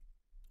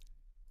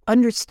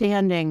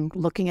understanding,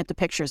 looking at the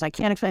pictures. I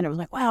can't explain it. I was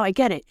like, wow, I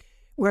get it.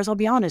 Whereas I'll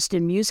be honest,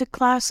 in music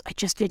class, I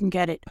just didn't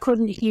get it.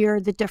 Couldn't hear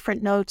the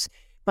different notes,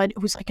 but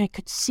it was like I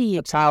could see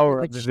it. The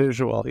power of the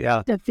visual,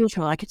 yeah. The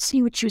visual. I could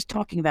see what she was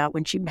talking about.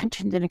 When she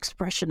mentioned an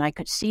expression, I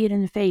could see it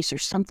in the face or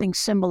something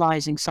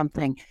symbolizing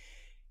something.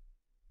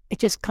 It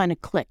just kind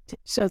of clicked.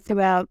 So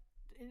throughout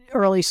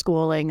early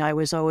schooling, I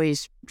was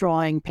always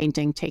drawing,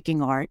 painting,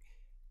 taking art.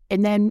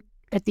 And then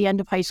at the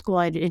end of high school,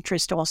 I had an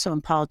interest also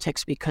in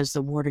politics because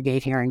the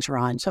Watergate hearings were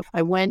on. So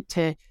I went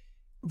to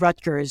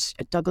Rutgers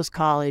at Douglas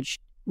College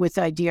with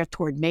the idea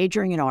toward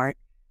majoring in art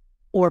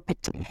or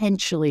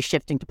potentially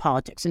shifting to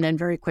politics. And then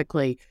very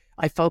quickly,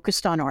 I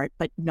focused on art,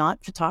 but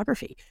not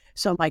photography.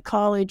 So my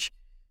college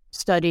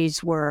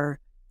studies were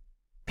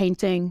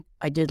painting.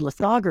 I did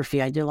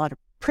lithography. I did a lot of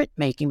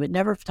printmaking, but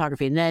never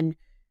photography. And then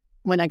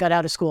when I got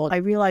out of school, I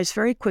realized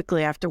very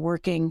quickly after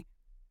working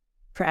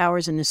for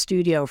hours in the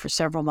studio for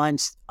several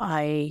months,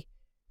 I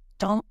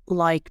don't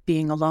like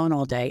being alone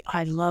all day.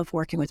 I love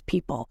working with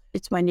people.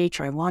 It's my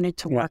nature. I wanted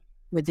to work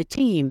with the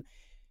team.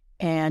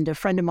 And a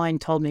friend of mine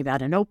told me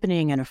about an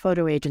opening in a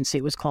photo agency.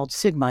 It was called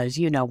Sigma, as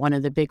you know, one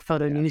of the big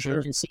photo news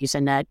agencies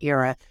in that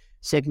era,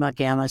 Sigma,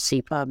 Gamma,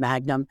 SEPA,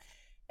 Magnum.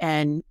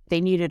 And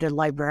they needed a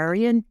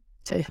librarian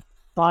to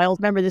file.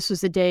 Remember, this was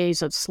the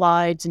days of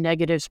slides,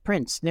 negatives,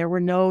 prints. There were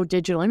no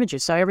digital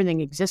images, so everything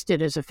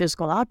existed as a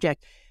physical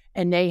object.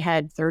 And they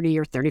had 30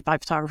 or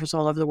 35 photographers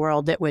all over the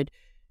world that would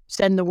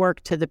send the work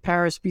to the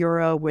Paris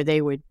bureau where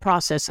they would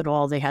process it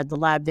all. They had the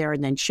lab there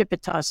and then ship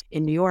it to us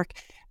in New York.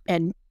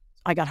 And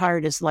I got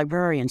hired as a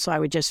librarian, so I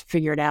would just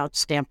figure it out,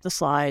 stamp the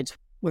slides,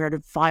 where to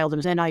file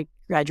them. And I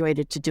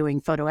graduated to doing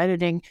photo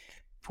editing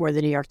for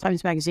the New York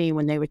Times Magazine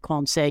when they would call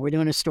and say, we're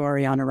doing a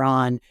story on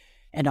Iran.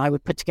 And I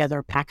would put together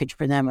a package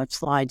for them of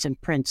slides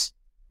and prints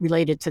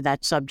related to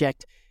that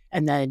subject.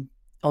 And then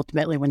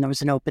ultimately, when there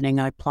was an opening,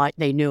 I applied.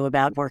 They knew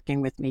about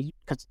working with me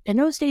because in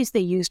those days,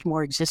 they used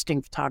more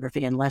existing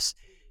photography and less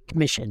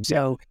commission.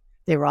 So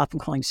they were often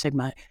calling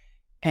Sigma.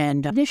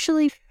 And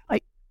initially,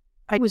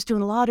 I was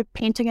doing a lot of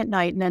painting at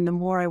night, and then the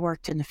more I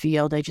worked in the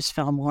field, I just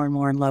fell more and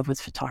more in love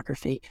with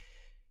photography.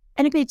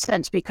 And it made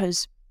sense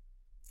because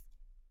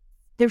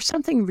there's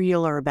something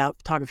realer about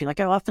photography. Like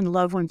I often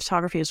love when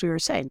photography, as we were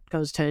saying,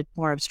 goes to a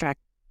more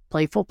abstract,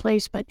 playful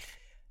place, but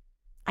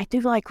I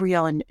do like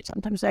real. And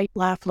sometimes I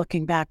laugh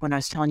looking back when I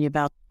was telling you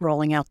about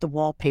rolling out the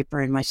wallpaper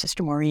and my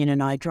sister Maureen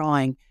and I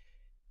drawing.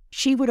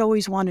 She would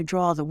always want to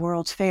draw the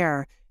World's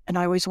Fair, and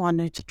I always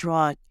wanted to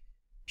draw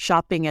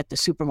shopping at the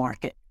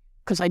supermarket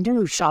because I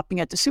knew shopping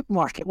at the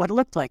supermarket, what it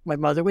looked like. My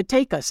mother would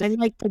take us. I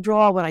like to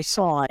draw what I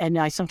saw. And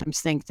I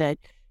sometimes think that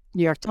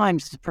New York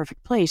Times is a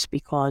perfect place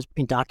because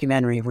in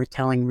documentary, we're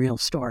telling real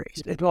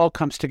stories. It all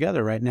comes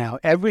together right now.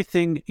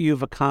 Everything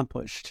you've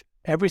accomplished,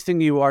 everything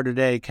you are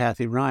today,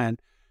 Kathy Ryan,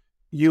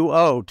 you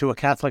owe to a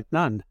Catholic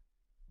nun.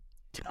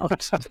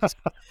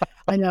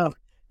 I know,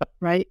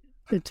 right?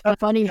 It's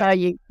funny how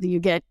you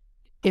get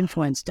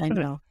influenced. I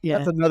know. Yeah.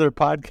 That's another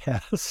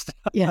podcast.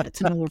 Yeah,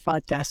 it's another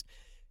podcast.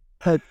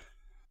 But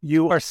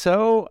you are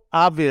so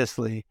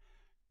obviously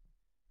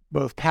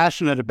both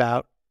passionate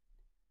about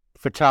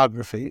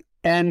photography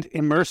and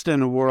immersed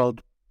in a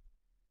world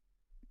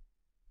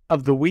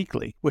of the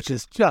weekly, which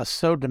is just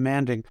so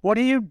demanding. What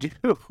do you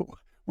do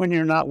when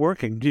you're not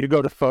working? Do you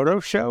go to photo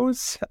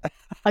shows?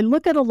 I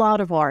look at a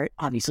lot of art,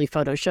 obviously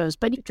photo shows,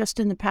 but just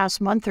in the past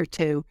month or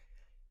two,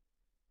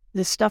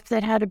 the stuff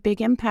that had a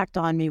big impact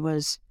on me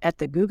was at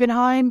the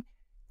Guggenheim.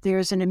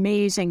 There's an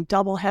amazing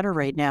doubleheader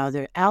right now.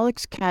 The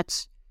Alex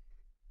Katz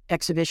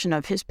exhibition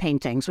of his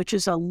paintings, which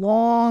is a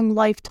long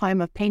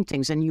lifetime of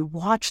paintings, and you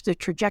watch the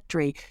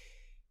trajectory,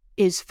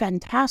 is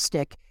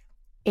fantastic.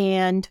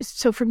 And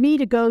so for me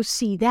to go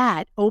see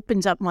that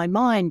opens up my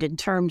mind in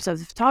terms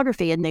of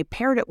photography. And they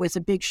paired it with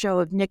a big show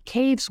of Nick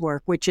Cave's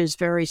work, which is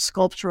very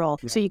sculptural.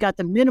 Yeah. So you got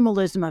the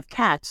minimalism of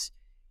Katz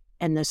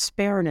and the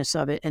spareness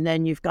of it. And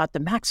then you've got the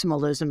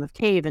maximalism of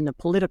Cave and the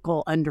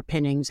political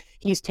underpinnings.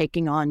 He's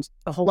taking on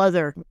a whole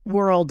other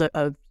world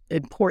of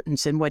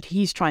importance in what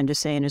he's trying to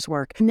say in his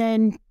work. And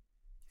then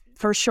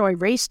first show I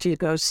raced to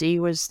go see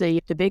was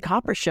the Big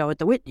Hopper show at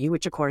the Whitney,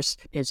 which of course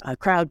is a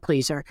crowd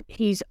pleaser.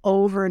 He's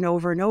over and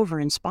over and over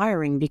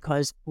inspiring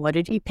because what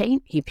did he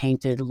paint? He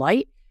painted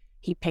light.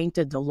 He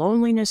painted the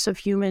loneliness of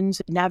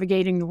humans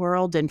navigating the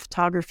world, and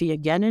photography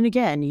again and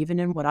again, even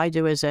in what I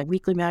do as a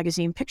weekly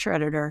magazine picture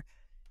editor,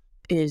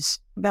 is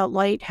about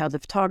light, how the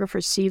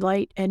photographers see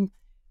light and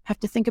have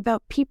to think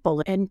about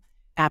people. And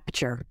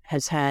Aperture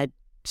has had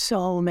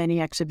so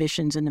many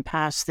exhibitions in the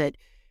past that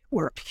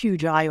were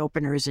huge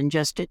eye-openers and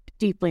just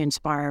deeply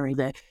inspiring.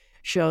 The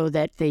show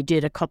that they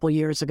did a couple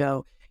years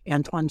ago,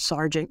 Antoine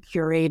Sargent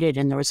curated,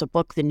 and there was a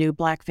book, The New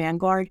Black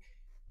Vanguard.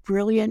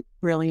 Brilliant,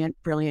 brilliant,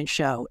 brilliant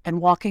show. And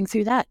walking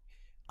through that,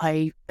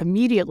 I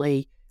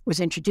immediately was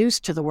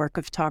introduced to the work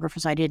of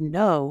photographers I didn't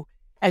know,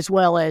 as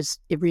well as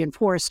it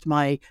reinforced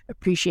my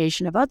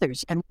appreciation of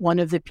others. And one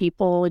of the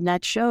people in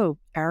that show,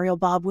 Ariel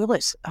Bob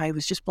Willis, I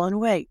was just blown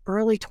away,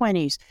 early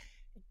 20s.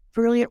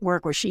 Brilliant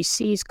work where she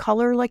sees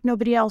color like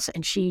nobody else,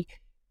 and she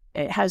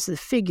has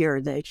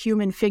the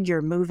human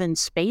figure move in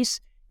space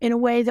in a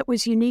way that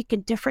was unique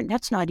and different.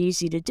 That's not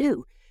easy to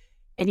do.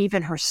 And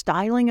even her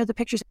styling of the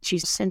pictures,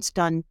 she's since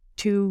done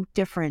 2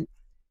 different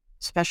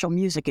special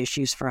music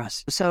issues for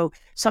us. So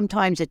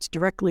sometimes it's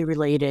directly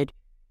related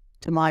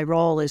to my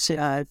role as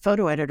a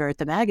photo editor at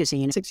the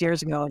magazine. 6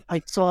 years ago,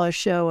 I saw a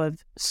show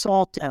of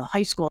SALT, a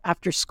high school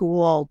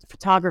after-school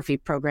photography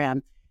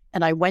program,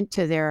 and I went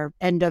to their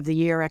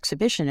end-of-the-year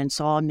exhibition and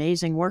saw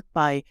amazing work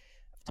by a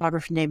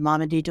photographer named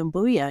Mamadi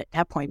Doumbouya, at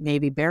that point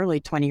maybe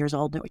barely 20 years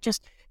old. And we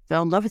just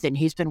fell in love with it, and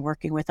he's been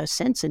working with us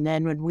since. And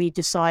then when we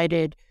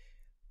decided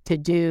to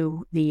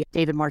do the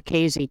David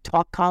Marchese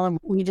talk column,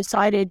 we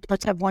decided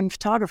let's have one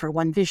photographer,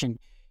 one vision.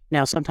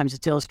 Now, sometimes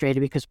it's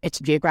illustrated because it's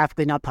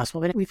geographically not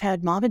possible, but we've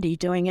had Mamadi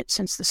doing it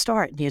since the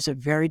start, and he has a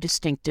very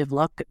distinctive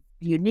look,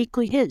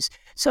 uniquely his.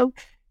 So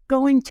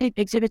going to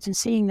exhibits and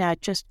seeing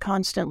that just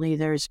constantly,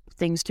 there's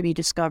things to be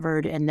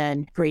discovered, and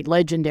then great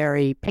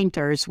legendary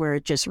painters where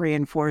it just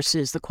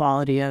reinforces the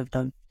quality of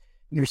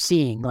you're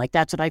seeing. Like,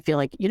 that's what I feel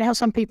like. You know how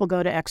some people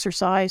go to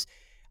exercise?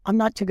 I'm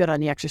not too good on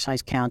the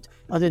exercise count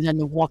other than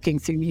the walking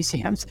through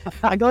museums.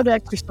 I go to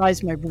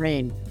exercise my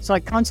brain. So I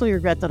constantly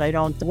regret that I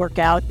don't work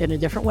out in a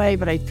different way,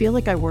 but I feel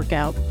like I work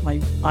out my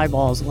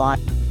eyeballs a lot.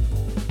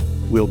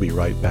 We'll be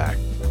right back.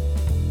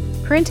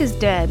 Print is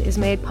Dead is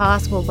made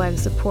possible by the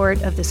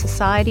support of the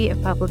Society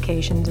of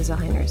Publication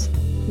Designers.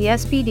 The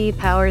SPD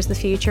powers the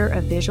future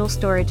of visual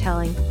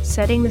storytelling,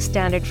 setting the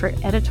standard for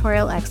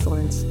editorial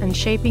excellence and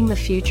shaping the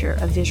future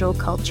of visual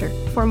culture.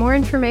 For more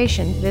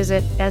information,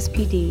 visit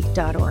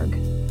spd.org.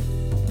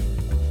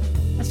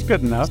 That's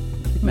good enough.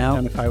 You can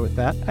identify with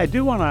that. I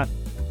do want to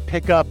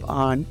pick up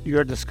on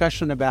your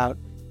discussion about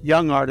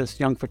young artists,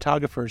 young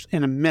photographers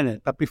in a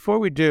minute. But before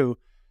we do,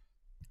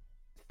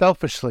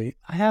 selfishly,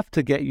 I have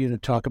to get you to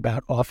talk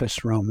about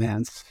Office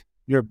Romance,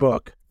 your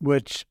book,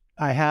 which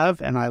I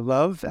have and I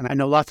love, and I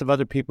know lots of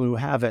other people who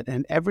have it,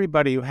 and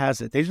everybody who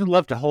has it, they just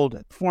love to hold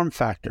it. Form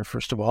factor,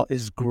 first of all,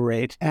 is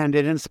great, and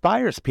it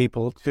inspires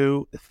people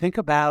to think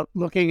about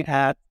looking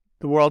at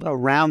the world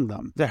around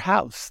them, their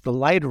house, the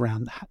light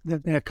around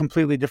them in a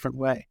completely different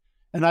way.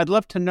 And I'd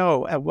love to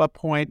know, at what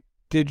point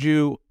did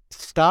you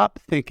stop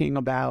thinking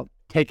about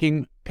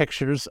taking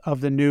pictures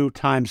of the new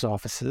Times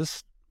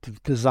offices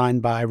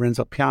designed by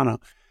Renzo Piano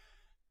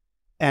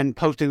and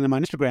posting them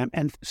on Instagram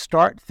and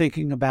start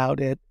thinking about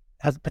it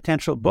as a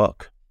potential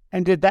book?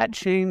 And did that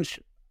change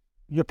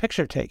your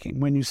picture taking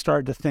when you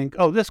started to think,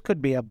 oh, this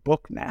could be a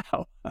book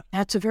now?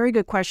 That's a very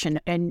good question.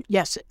 And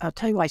yes, I'll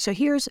tell you why. So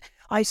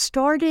I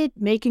started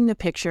making the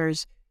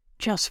pictures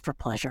just for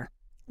pleasure.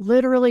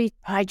 Literally,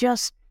 I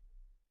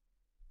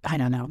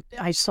don't know.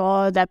 I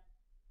saw that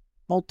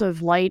bolt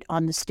of light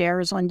on the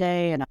stairs one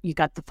day, and you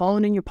got the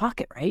phone in your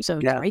pocket, right? So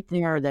it's right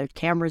there, the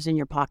camera's in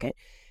your pocket.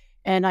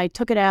 And I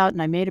took it out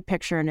and I made a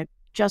picture, and it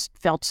just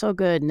felt so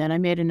good. And then I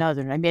made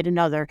another and I made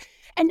another.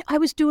 And I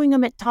was doing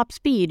them at top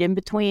speed in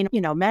between.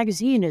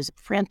 Magazine is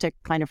a frantic,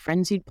 kind of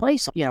frenzied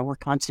place. We're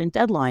constant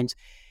deadlines.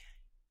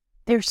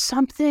 There's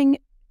something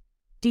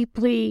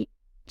deeply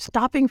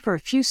stopping for a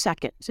few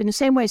seconds. In the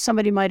same way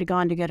somebody might have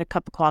gone to get a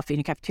cup of coffee in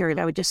a cafeteria,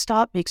 I would just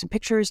stop, make some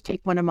pictures, take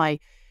one of my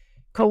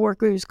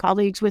coworkers,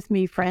 colleagues with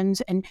me,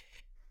 friends. And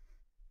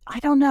I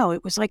don't know,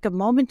 it was like a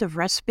moment of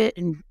respite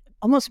and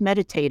almost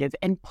meditative.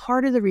 And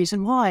part of the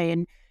reason why,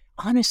 and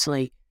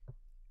honestly,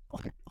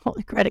 all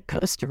the credit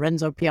goes to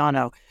Renzo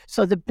Piano.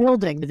 So the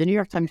building, the New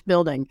York Times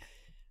building,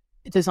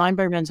 designed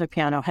by Renzo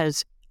Piano,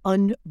 has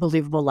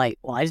unbelievable light.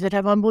 Why does it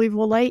have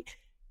unbelievable light?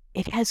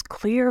 It has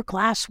clear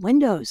glass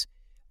windows.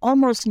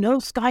 Almost no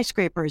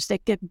skyscrapers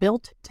that get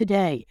built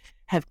today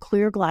have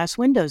clear glass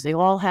windows. They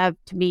all have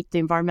to meet the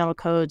environmental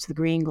codes, the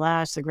green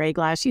glass, the gray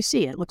glass. You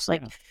see it. It looks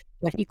like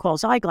what he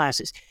calls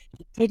eyeglasses.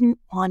 He didn't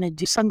want to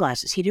do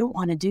sunglasses. He didn't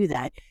want to do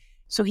that.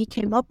 So he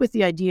came up with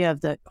the idea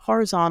of the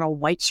horizontal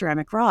white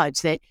ceramic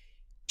rods that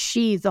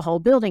sheathe the whole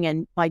building.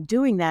 And by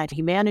doing that,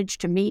 he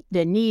managed to meet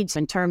the needs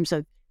in terms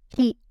of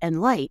heat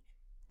and light.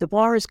 The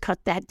bars cut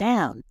that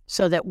down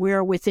so that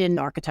we're within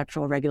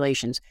architectural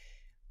regulations.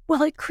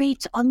 Well, it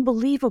creates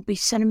unbelievably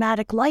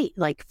cinematic light,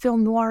 like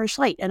film noirish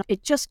light. And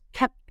it just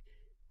kept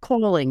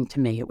calling to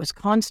me. It was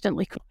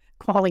constantly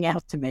calling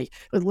out to me.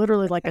 It was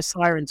literally like a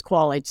siren's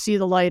call. I'd see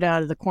the light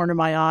out of the corner of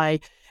my eye,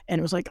 and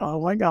it was like,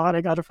 oh my God,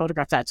 I got to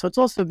photograph that. So it's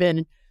also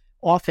been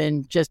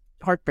often just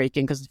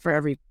heartbreaking because for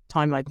every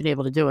time I've been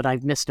able to do it,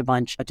 I've missed a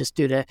bunch just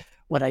due to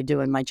what I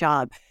do in my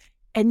job.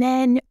 And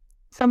then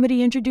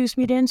somebody introduced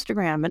me to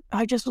Instagram, and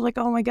I just was like,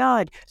 oh my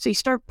God. So you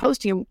start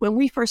posting. When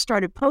we first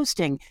started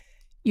posting,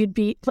 you'd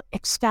be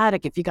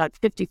ecstatic if you got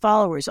 50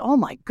 followers. Oh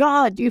my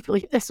God, do you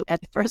believe this?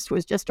 At first it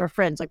was just our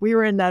friends. Like we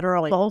were in that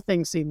early. The whole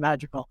thing seemed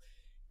magical.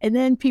 And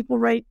then people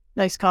write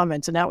nice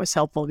comments, and that was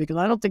helpful because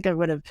I don't think I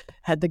would have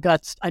had the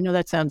guts. I know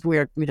that sounds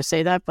weird for me to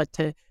say that, but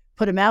to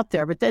put them out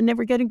there, but then they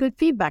were getting good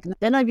feedback. And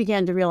then I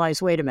began to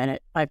realize, wait a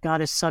minute, I've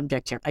got a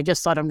subject here. I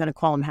just thought I'm going to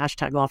call them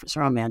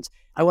 #OfficeRomance.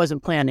 I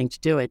wasn't planning to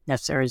do it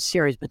necessarily as a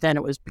series, but then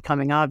it was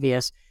becoming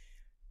obvious.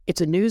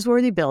 It's a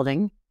newsworthy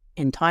building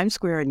in Times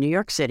Square in New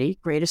York City,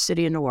 greatest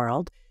city in the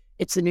world.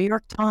 It's the New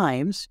York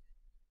Times,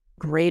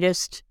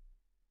 greatest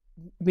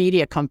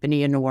media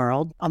company in the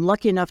world. I'm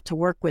lucky enough to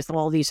work with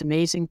all these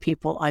amazing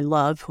people I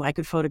love who I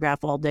could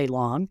photograph all day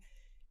long.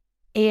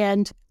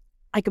 And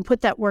I can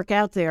put that work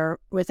out there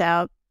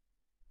without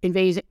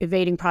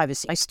evading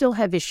privacy. I still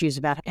have issues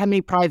about how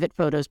many private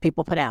photos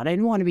people put out. I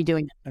didn't want to be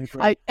doing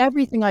that.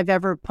 Everything I've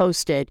ever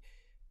posted,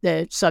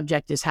 the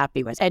subject is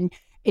happy with. And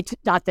it's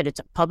not that it's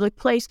a public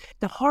place.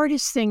 The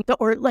hardest thing,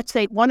 or let's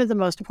say one of the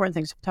most important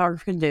things a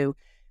photographer can do,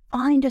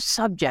 find a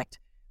subject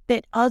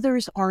that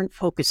others aren't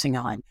focusing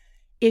on.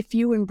 If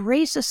you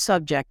embrace a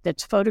subject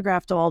that's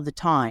photographed all the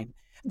time,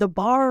 the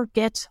bar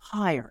gets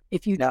higher.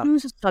 If you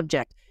choose a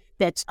subject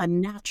that's a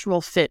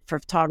natural fit for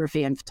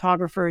photography, and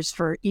photographers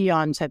for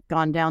eons have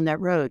gone down that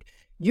road,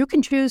 you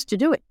can choose to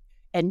do it.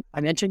 And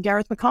I mentioned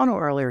Gareth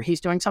McConnell earlier. He's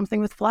doing something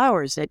with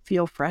flowers that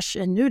feel fresh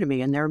and new to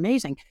me, and they're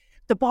amazing.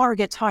 The bar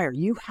gets higher.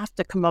 You have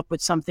to come up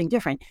with something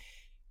different.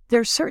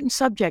 There are certain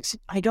subjects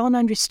I don't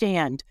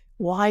understand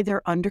why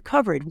they're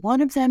undercovered.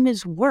 One of them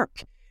is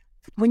work.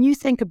 When you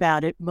think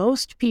about it,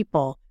 most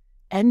people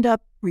end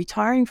up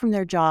retiring from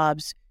their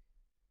jobs,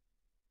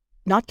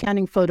 not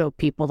counting photo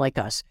people like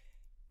us,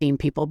 theme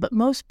people, but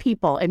most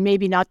people, and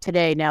maybe not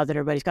today now that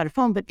everybody's got a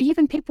phone, but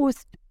even people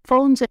with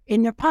phones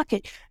in their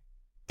pocket,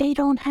 they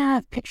don't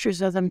have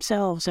pictures of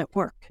themselves at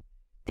work.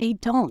 They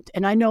don't.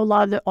 And I know a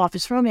lot of the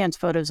office romance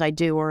photos I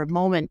do are a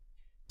moment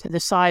to the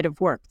side of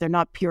work. They're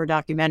not pure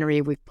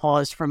documentary. We've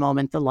paused for a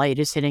moment. The light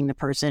is hitting the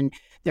person.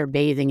 They're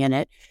bathing in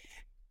it.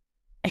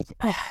 It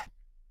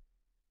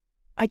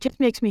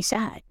just makes me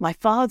sad. My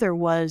father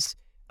was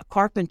a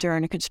carpenter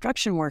and a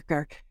construction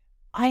worker.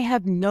 I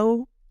have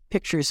no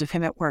pictures of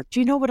him at work. Do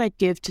you know what I'd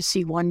give to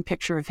see one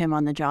picture of him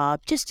on the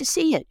job? Just to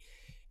see it.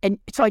 And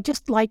so I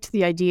just liked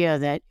the idea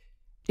that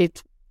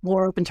if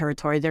more open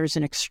territory. There's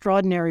an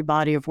extraordinary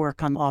body of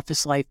work on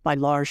office life by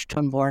Lars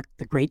Thunborg,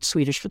 the great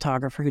Swedish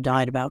photographer who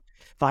died about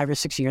 5 or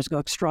 6 years ago.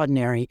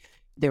 Extraordinary.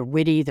 They're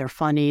witty, they're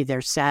funny,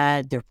 they're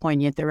sad, they're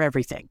poignant, they're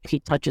everything. He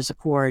touches a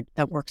chord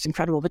that works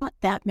incredible, but not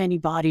that many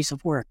bodies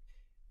of work.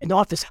 In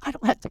office, I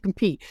don't have to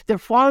compete. There are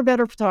far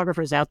better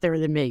photographers out there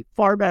than me.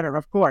 Far better,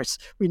 of course.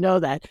 We know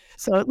that.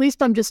 So at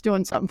least I'm just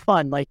doing something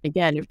fun. Like,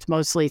 again, it's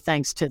mostly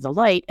thanks to the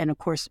light. And of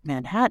course,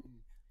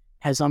 Manhattan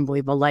has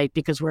unbelievable light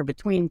because we're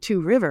between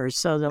two rivers.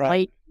 So the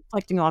light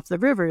reflecting off the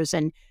rivers,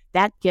 and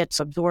that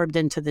gets absorbed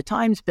into the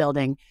Times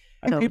building.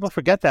 And people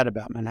forget that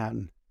about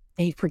Manhattan.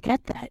 They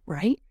forget that,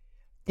 right?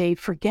 They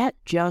forget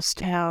just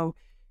how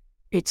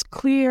it's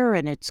clear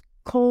and it's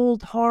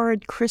cold,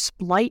 hard, crisp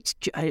light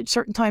at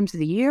certain times of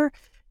the year.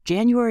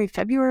 January,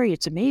 February,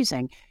 it's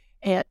amazing.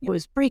 And it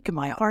was breaking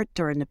my heart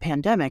during the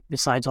pandemic,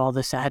 besides all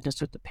the sadness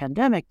with the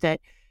pandemic,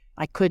 that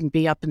I couldn't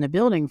be up in the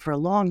building for a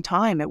long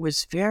time. It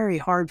was very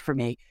hard for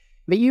me.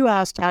 But you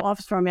asked how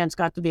Office Romance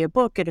got to be a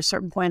book. At a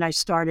certain point, I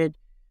started,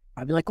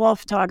 probably like all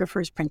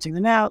photographers, printing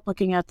them out,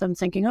 looking at them,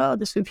 thinking, oh,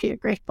 this would be a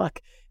great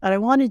book. And I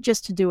wanted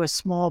just to do a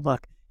small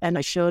book. And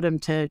I showed them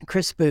to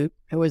Chris Boot,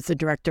 who was the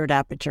director at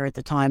Aperture at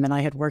the time. And I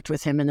had worked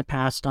with him in the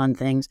past on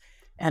things.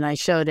 And I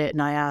showed it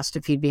and I asked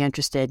if he'd be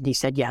interested. And he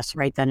said yes,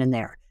 right then and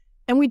there.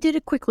 And we did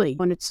it quickly.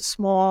 When it's a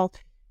small,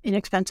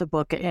 inexpensive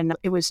book. And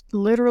it was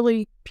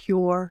literally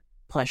pure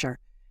pleasure.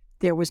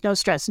 There was no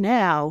stress.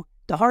 Now,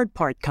 the hard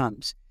part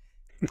comes.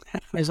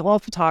 As all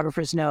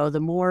photographers know, the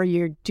more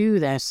you do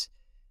this,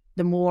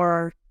 the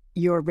more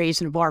you're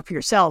raising a bar for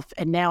yourself.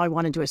 And now I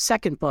want to do a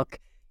second book.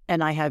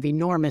 And I have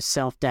enormous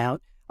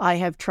self-doubt. I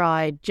have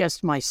tried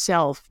just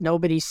myself.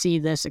 Nobody see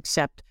this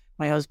except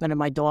my husband and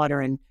my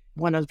daughter and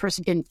one other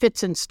person in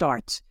fits and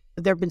starts.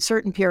 There have been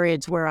certain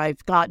periods where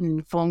I've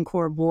gotten phone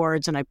core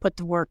boards and I put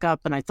the work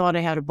up and I thought I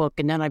had a book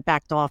and then I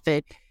backed off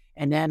it.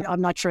 And then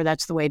I'm not sure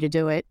that's the way to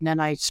do it. And then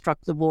I struck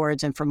the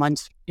boards, and for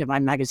months, my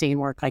magazine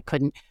work, I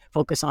couldn't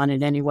focus on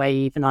it anyway,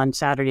 even on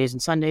Saturdays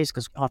and Sundays,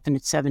 because often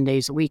it's 7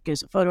 days a week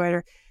as a photo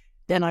editor.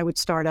 Then I would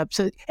start up.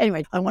 So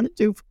anyway, I want to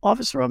do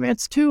Office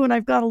Romance too, and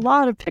I've got a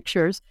lot of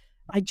pictures.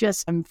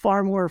 I'm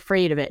far more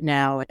afraid of it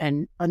now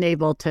and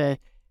unable to,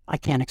 I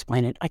can't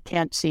explain it. I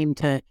can't seem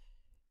to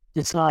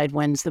decide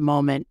when's the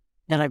moment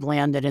that I've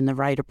landed in the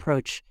right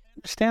approach. I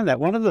understand that.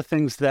 One of the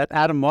things that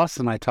Adam Moss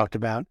and I talked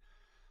about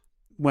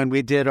when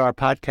we did our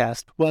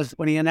podcast was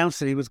when he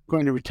announced that he was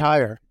going to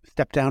retire,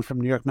 step down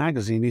from New York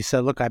Magazine. He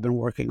said, look, I've been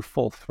working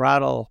full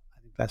throttle. I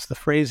think that's the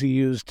phrase he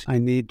used. I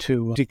need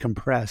to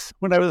decompress.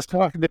 When I was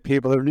talking to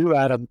people who knew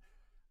Adam,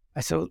 I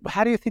said, well,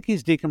 how do you think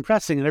he's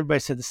decompressing? And everybody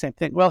said the same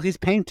thing. Well, he's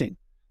painting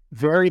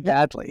very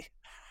badly.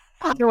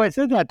 So I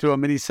said that to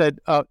him, and he said,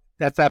 oh,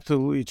 that's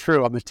absolutely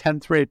true. I'm a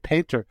 10th grade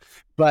painter.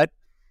 But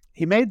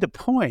he made the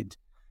point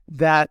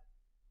that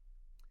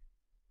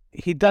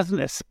he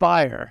doesn't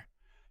aspire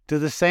to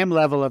the same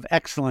level of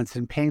excellence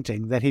in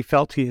painting that he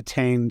felt he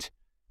attained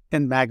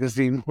in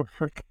magazine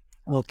work.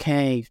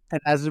 Okay.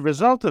 And as a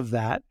result of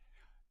that,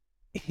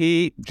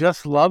 he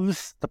just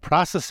loves the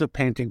process of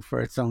painting for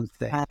its own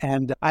thing.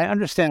 And I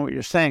understand what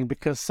you're saying,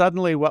 because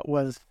suddenly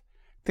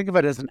think of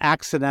it as an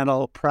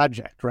accidental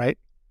project, right?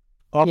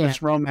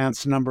 Office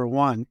Romance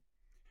 #1.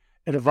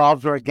 It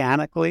evolves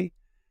organically.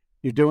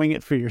 You're doing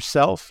it for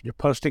yourself. You're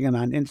posting it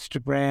on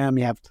Instagram.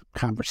 You have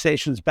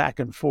conversations back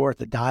and forth,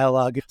 the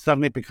dialogue.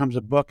 Suddenly it becomes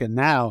a book, and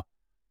now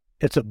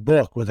it's a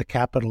book with a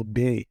capital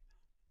B.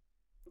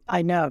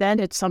 I know.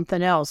 Then it's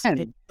something else.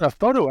 And a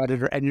photo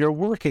editor, and you're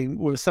working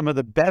with some of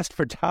the best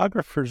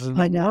photographers in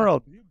the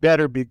world. You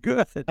better be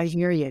good. I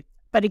hear you.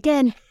 But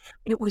again,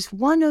 it was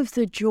one of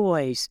the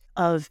joys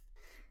of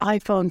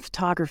iPhone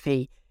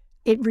photography.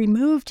 It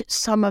removed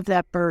some of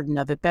that burden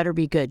of it better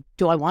be good.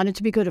 Do I want it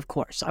to be good? Of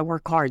course. I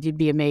work hard. You'd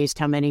be amazed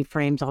how many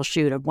frames I'll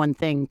shoot of one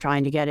thing,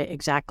 trying to get it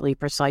exactly,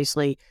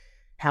 precisely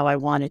how I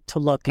want it to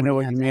look. I know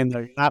what you mean.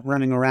 They're not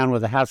running around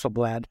with a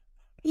Hasselblad.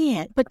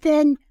 Yeah, but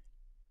then,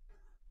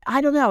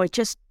 I don't know,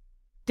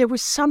 there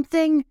was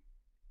something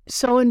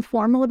so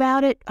informal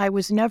about it. I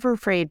was never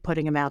afraid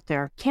putting them out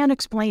there. Can't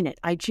explain it.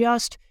 I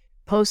just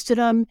posted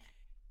them,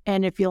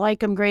 and if you like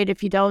them, great.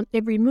 If you don't,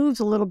 it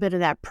removes a little bit of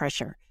that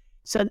pressure.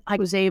 So I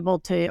was able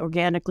to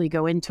organically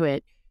go into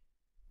it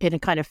in a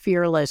kind of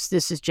fearless,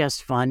 this is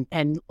just fun.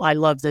 And I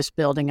love this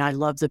building. I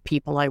love the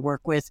people I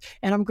work with.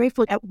 And I'm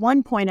grateful. At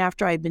one point,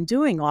 after I'd been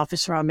doing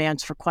Office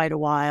Romance for quite a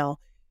while,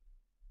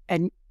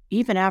 and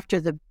even after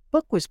the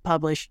book was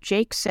published,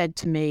 Jake said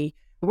to me,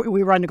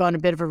 we were undergoing a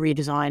bit of a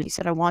redesign. He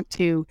said, I want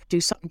to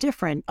do something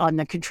different. On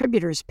the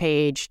contributors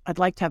page, I'd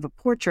like to have a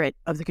portrait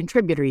of the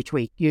contributor each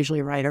week, usually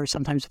a writer,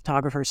 sometimes a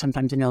photographer,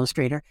 sometimes an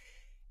illustrator.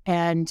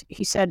 And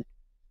he said,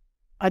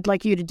 I'd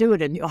like you to do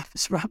it in the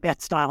Office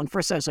Romance style. And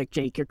first I was like,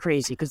 Jake, you're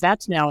crazy, because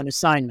that's now an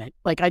assignment.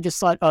 Like, I just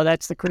thought, oh,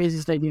 that's the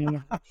craziest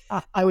idea.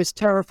 I was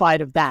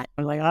terrified of that.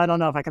 I'm like, I don't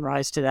know if I can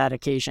rise to that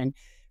occasion.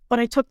 But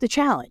I took the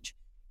challenge,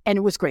 and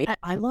it was great.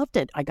 I loved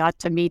it. I got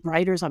to meet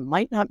writers I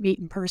might not meet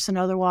in person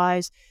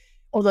otherwise.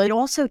 Although it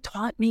also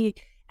taught me,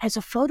 as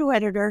a photo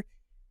editor,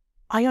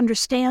 I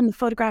understand the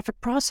photographic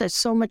process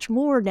so much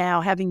more now,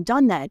 having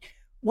done that.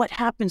 What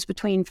happens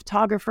between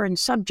photographer and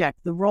subject,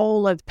 the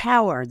role of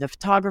power, the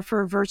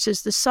photographer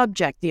versus the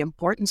subject, the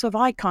importance of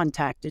eye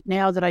contact.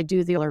 Now that I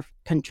do the other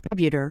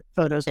contributor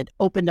photos, it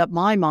opened up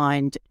my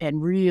mind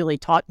and really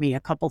taught me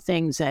a couple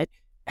things that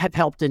have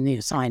helped in the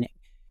assigning.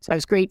 So I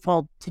was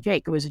grateful to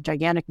Jake. It was a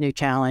gigantic new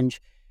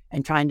challenge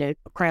and trying to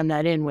cram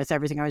that in with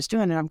everything I was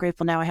doing. And I'm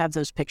grateful now I have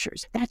those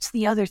pictures. That's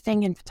the other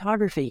thing in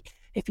photography.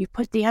 If you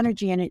put the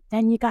energy in it,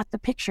 then you got the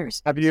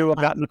pictures. Have you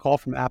gotten a call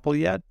from Apple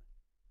yet?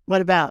 What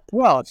about?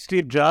 Well, if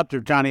Steve Jobs or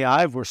Johnny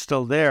Ive were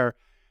still there,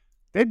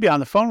 they'd be on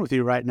the phone with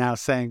you right now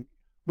saying,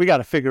 we got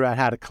to figure out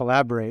how to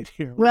collaborate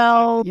here.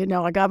 Well,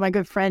 I got my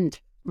good friend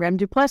Rem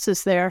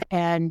Duplessis there,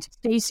 and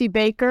Stacey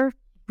Baker,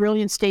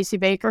 brilliant Stacey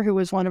Baker, who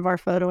was one of our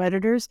photo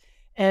editors,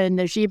 and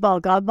Najib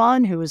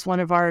Al-Gadban, who was one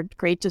of our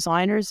great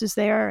designers, is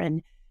there,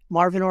 and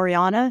Marvin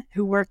Oriana,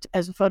 who worked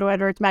as a photo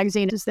editor at the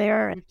magazine, is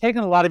there. You've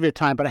taken a lot of your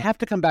time, but I have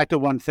to come back to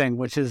one thing,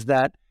 which is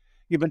that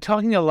you've been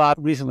talking a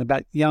lot recently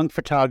about young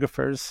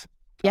photographers,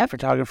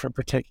 photographer in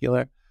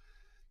particular.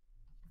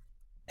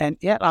 And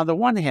yet, on the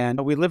one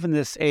hand, we live in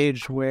this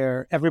age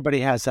where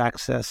everybody has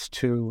access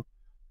to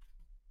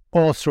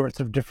all sorts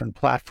of different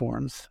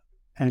platforms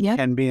and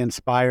can be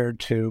inspired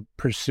to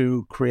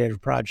pursue creative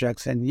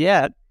projects. And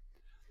yet,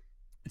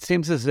 it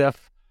seems as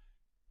if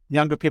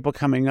younger people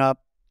coming up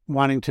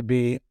wanting to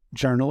be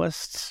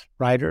journalists,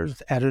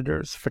 writers,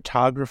 editors,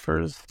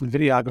 photographers, and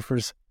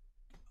videographers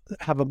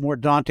have a more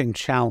daunting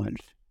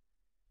challenge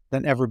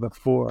than ever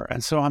before.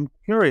 And so I'm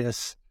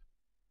curious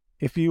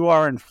if you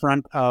are in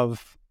front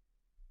of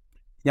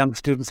young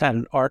students at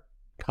an art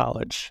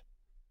college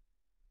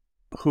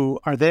who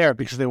are there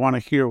because they want to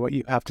hear what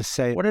you have to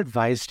say. What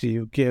advice do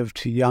you give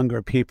to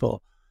younger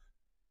people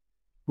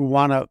who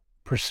want to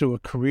pursue a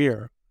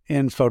career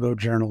in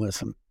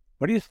photojournalism?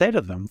 What do you say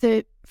to them?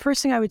 The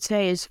first thing I would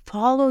say is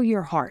follow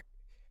your heart.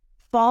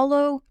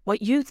 Follow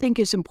what you think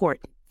is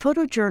important.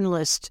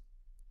 Photojournalists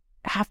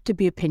have to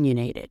be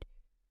opinionated.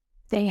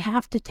 They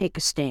have to take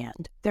a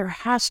stand. There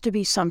has to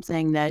be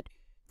something that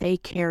they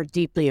care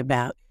deeply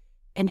about.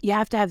 And you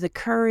have to have the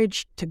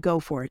courage to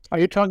go for it. Are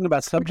you talking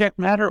about subject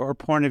matter or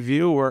point of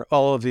view or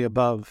all of the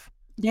above?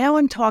 Now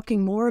I'm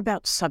talking more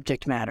about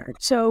subject matter.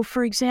 So,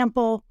 for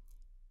example,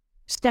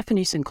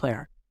 Stephanie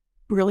Sinclair,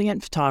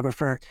 brilliant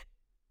photographer,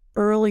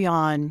 early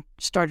on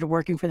started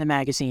working for the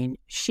magazine.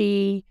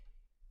 She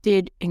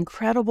did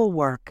incredible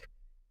work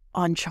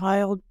on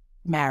child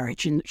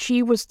marriage. And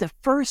she was the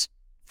first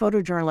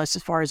photojournalist,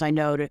 as far as I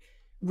know, to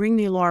ring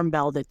the alarm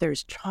bell that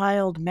there's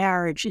child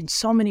marriage in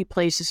so many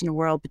places in the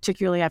world,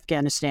 particularly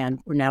Afghanistan.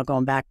 We're now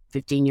going back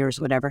 15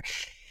 years, whatever.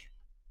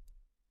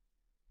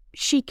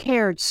 She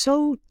cared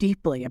so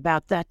deeply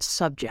about that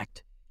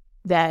subject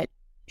that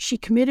she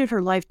committed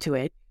her life to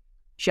it.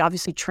 She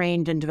obviously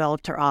trained and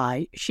developed her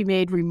eye. She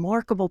made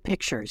remarkable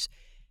pictures.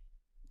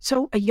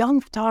 So a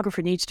young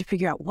photographer needs to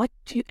figure out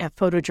a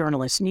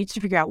photojournalist needs to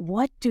figure out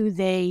what do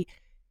they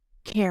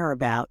care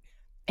about.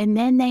 And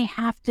then they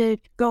have to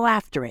go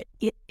after it.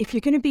 If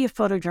you're going to be a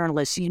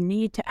photojournalist, you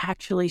need to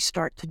actually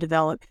start to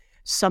develop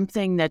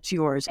something that's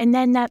yours. And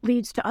then that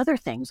leads to other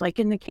things. Like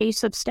in the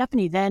case of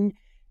Stephanie, then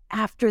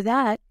after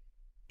that,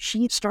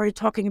 she started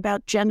talking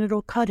about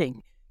genital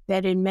cutting,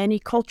 that in many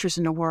cultures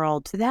in the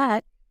world,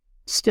 that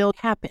still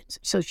happens.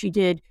 So she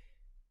did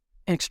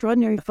an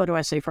extraordinary photo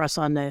essay for us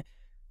on the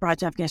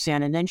Brides of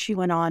Afghanistan. And then she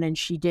went on and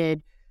she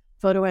did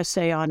photo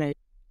essay on a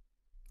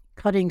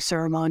cutting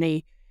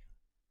ceremony.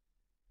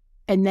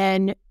 And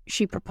then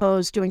she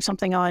proposed doing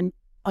something on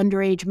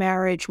underage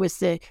marriage with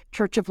the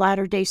Church of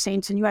Latter-day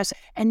Saints in the U.S.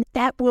 And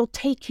that will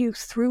take you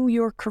through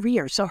your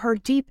career. So her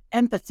deep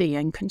empathy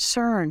and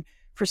concern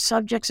for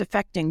subjects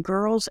affecting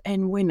girls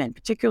and women,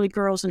 particularly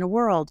girls in the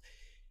world,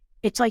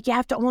 it's like you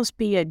have to almost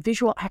be a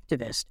visual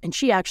activist. And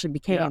she actually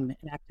became an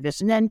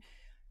activist. And then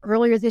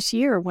earlier this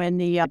year, when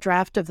the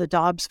draft of the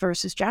Dobbs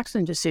versus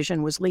Jackson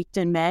decision was leaked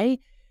in May,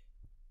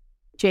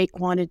 Jake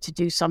wanted to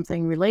do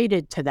something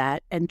related to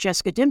that. And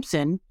Jessica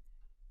Dimpson,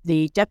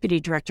 the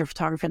deputy director of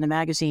photography in the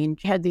magazine,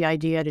 had the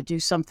idea to do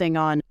something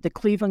on the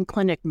Cleveland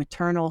Clinic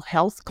maternal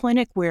health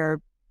clinic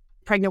where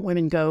pregnant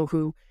women go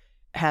who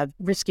have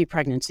risky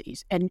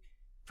pregnancies. And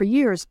for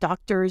years,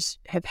 doctors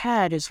have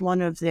had as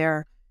one of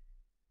their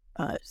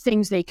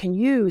things they can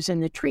use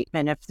in the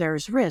treatment if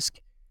there's risk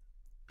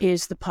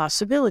is the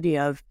possibility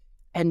of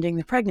ending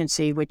the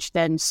pregnancy, which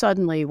then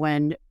suddenly,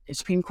 when the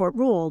Supreme Court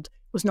ruled,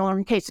 was no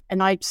longer the case.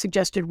 And I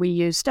suggested we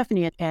use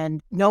Stephanie, and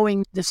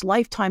knowing this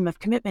lifetime of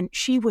commitment,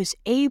 she was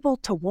able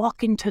to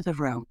walk into the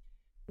room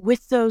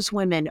with those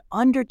women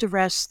under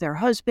duress, their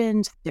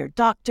husbands, their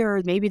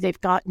doctor, maybe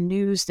they've gotten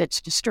news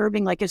that's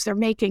disturbing, like as they're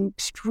making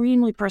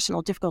extremely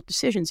personal, difficult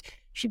decisions.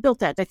 She built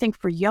that. I think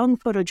for young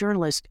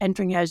photojournalists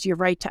entering as your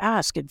right to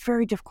ask, a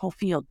very difficult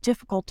field,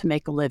 difficult to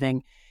make a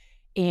living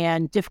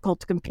and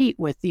difficult to compete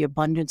with the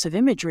abundance of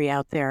imagery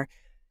out there.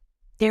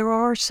 There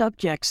are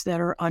subjects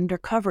that are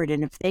undercovered,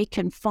 and if they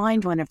can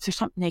find one, if there's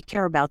something they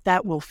care about,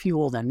 that will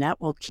fuel them.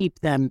 That will keep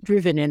them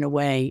driven in a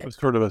way.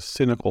 Sort of a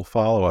cynical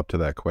follow-up to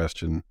that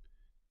question.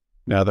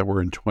 now that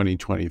we're in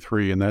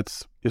 2023? And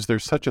is there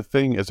such a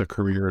thing as a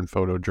career in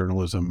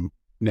photojournalism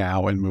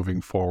now and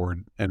moving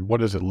forward? And what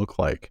does it look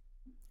like?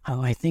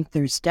 Oh, I think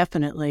there's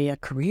definitely a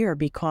career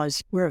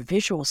because we're a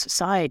visual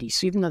society.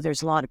 So even though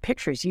there's a lot of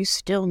pictures, you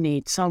still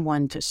need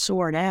someone to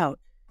sort out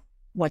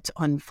what's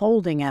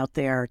unfolding out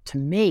there to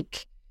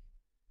make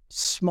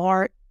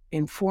smart,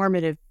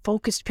 informative,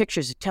 focused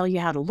pictures that tell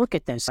you how to look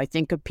at this. I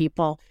think of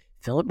people,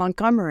 Philip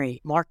Montgomery,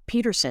 Mark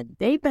Peterson.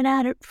 They've been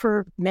at it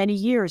for many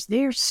years.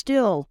 They're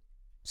still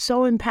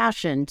so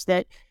impassioned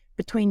that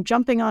between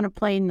jumping on a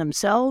plane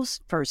themselves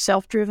for a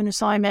self-driven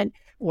assignment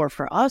or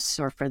for us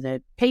or for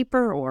the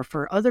paper or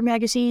for other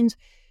magazines,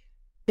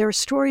 there are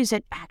stories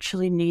that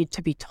actually need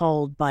to be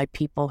told by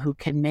people who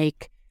can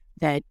make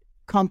that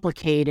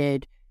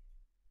complicated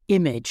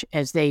image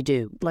as they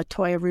do.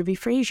 LaToya Ruby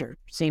Frazier,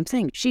 same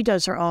thing. She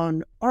does her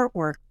own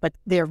artwork, but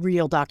they're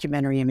real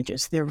documentary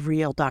images. They're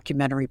real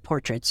documentary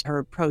portraits. Her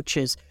approach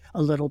is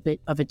a little bit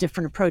of a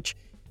different approach.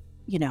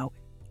 You know,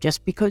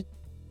 just because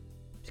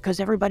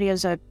everybody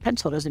has a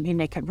pencil doesn't mean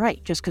they can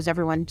write. Just because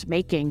everyone's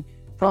making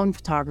phone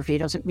photography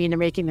doesn't mean they're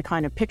making the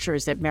kind of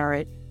pictures that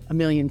merit a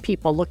million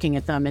people looking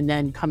at them and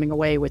then coming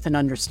away with an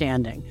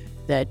understanding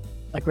that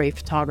a great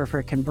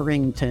photographer can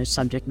bring to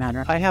subject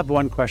matter. I have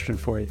one question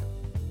for you.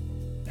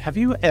 Have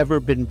you ever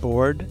been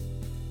bored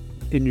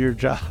in your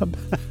job?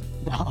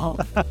 No,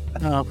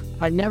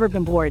 I've never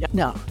been bored.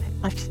 No,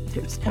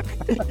 there's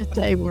never been a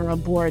day where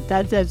I'm bored.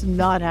 That has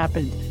not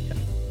happened.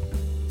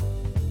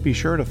 Be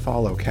sure to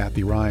follow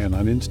Kathy Ryan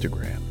on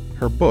Instagram.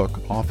 Her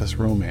book, Office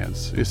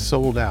Romance, is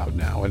sold out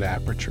now at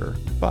Aperture,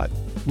 but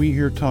we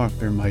hear talk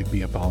there might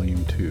be a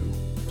volume 2.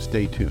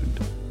 Stay tuned.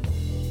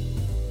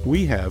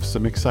 We have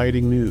some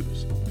exciting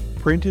news.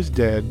 Print is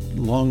Dead,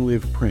 Long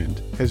Live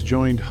Print has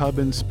joined Hub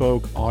and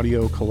Spoke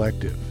Audio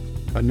Collective,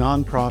 a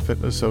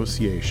nonprofit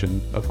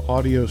association of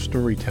audio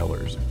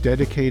storytellers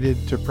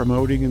dedicated to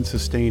promoting and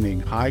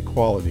sustaining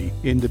high-quality,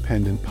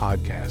 independent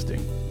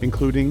podcasting,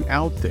 including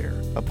Out There,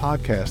 a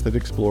podcast that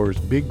explores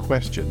big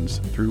questions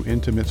through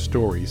intimate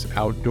stories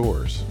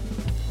outdoors.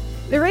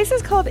 The race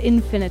is called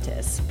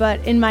Infinitus, but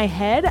in my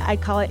head, I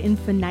call it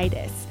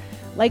Infinitus,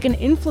 like an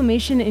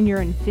inflammation in your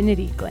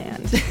infinity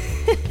gland.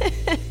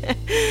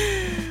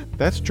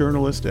 That's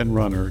journalist and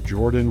runner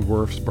Jordan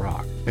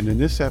Wirfs-Brock, and in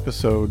this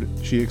episode,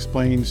 she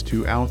explains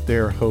to Out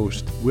There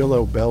host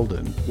Willow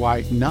Belden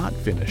why not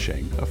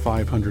finishing a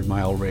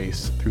 500-mile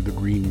race through the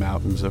Green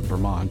Mountains of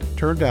Vermont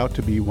turned out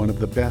to be one of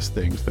the best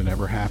things that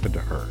ever happened to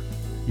her.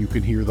 You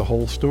can hear the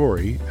whole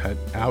story at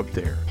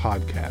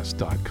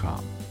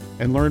OutTherePodcast.com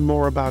and learn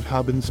more about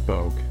Hub and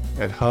Spoke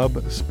at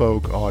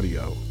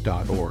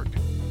hubspokeaudio.org.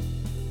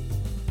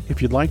 If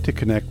you'd like to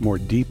connect more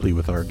deeply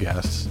with our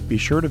guests, be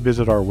sure to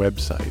visit our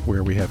website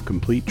where we have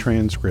complete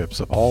transcripts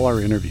of all our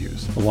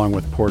interviews, along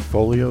with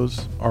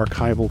portfolios,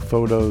 archival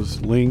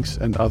photos, links,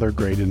 and other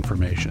great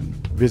information.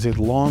 Visit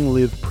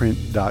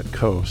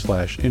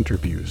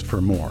longliveprint.co/interviews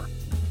for more.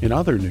 In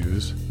other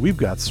news, we've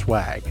got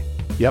swag.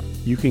 Yep,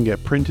 you can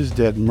get Print is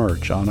Dead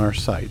merch on our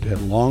site at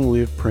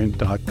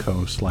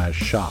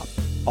longliveprint.co/shop.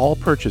 All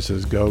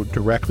purchases go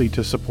directly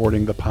to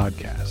supporting the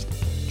podcast.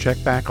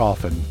 Check back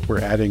often. We're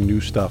adding new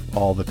stuff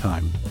all the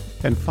time.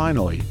 And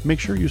finally, make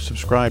sure you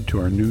subscribe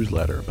to our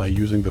newsletter by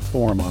using the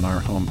form on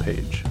our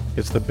homepage.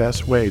 It's the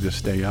best way to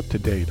stay up to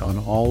date on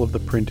all of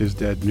the Print is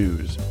Dead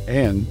news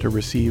and to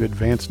receive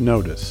advance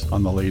notice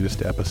on the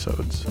latest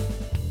episodes.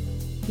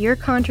 Your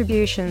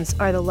contributions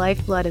are the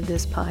lifeblood of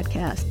this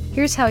podcast.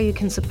 Here's how you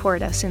can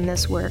support us in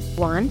this work.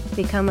 1.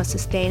 Become a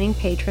sustaining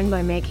patron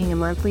by making a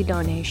monthly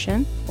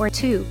donation. Or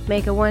 2.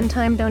 Make a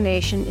one-time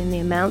donation in the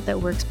amount that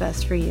works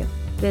best for you.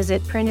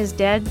 Visit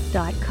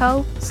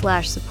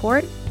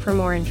printisdead.co/support for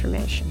more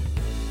information.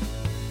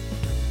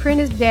 Print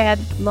is Dead,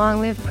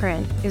 Long Live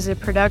Print is a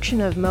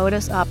production of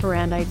Modus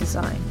Operandi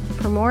Design.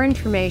 For more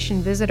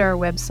information, visit our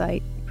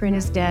website,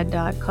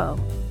 printisdead.co.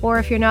 Or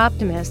if you're an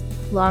optimist,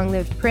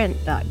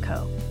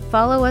 longliveprint.co.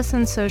 Follow us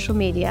on social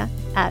media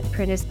at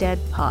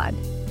printisdeadpod.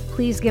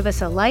 Please give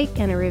us a like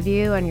and a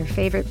review on your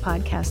favorite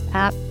podcast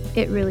app.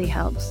 It really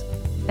helps.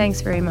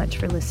 Thanks very much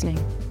for listening.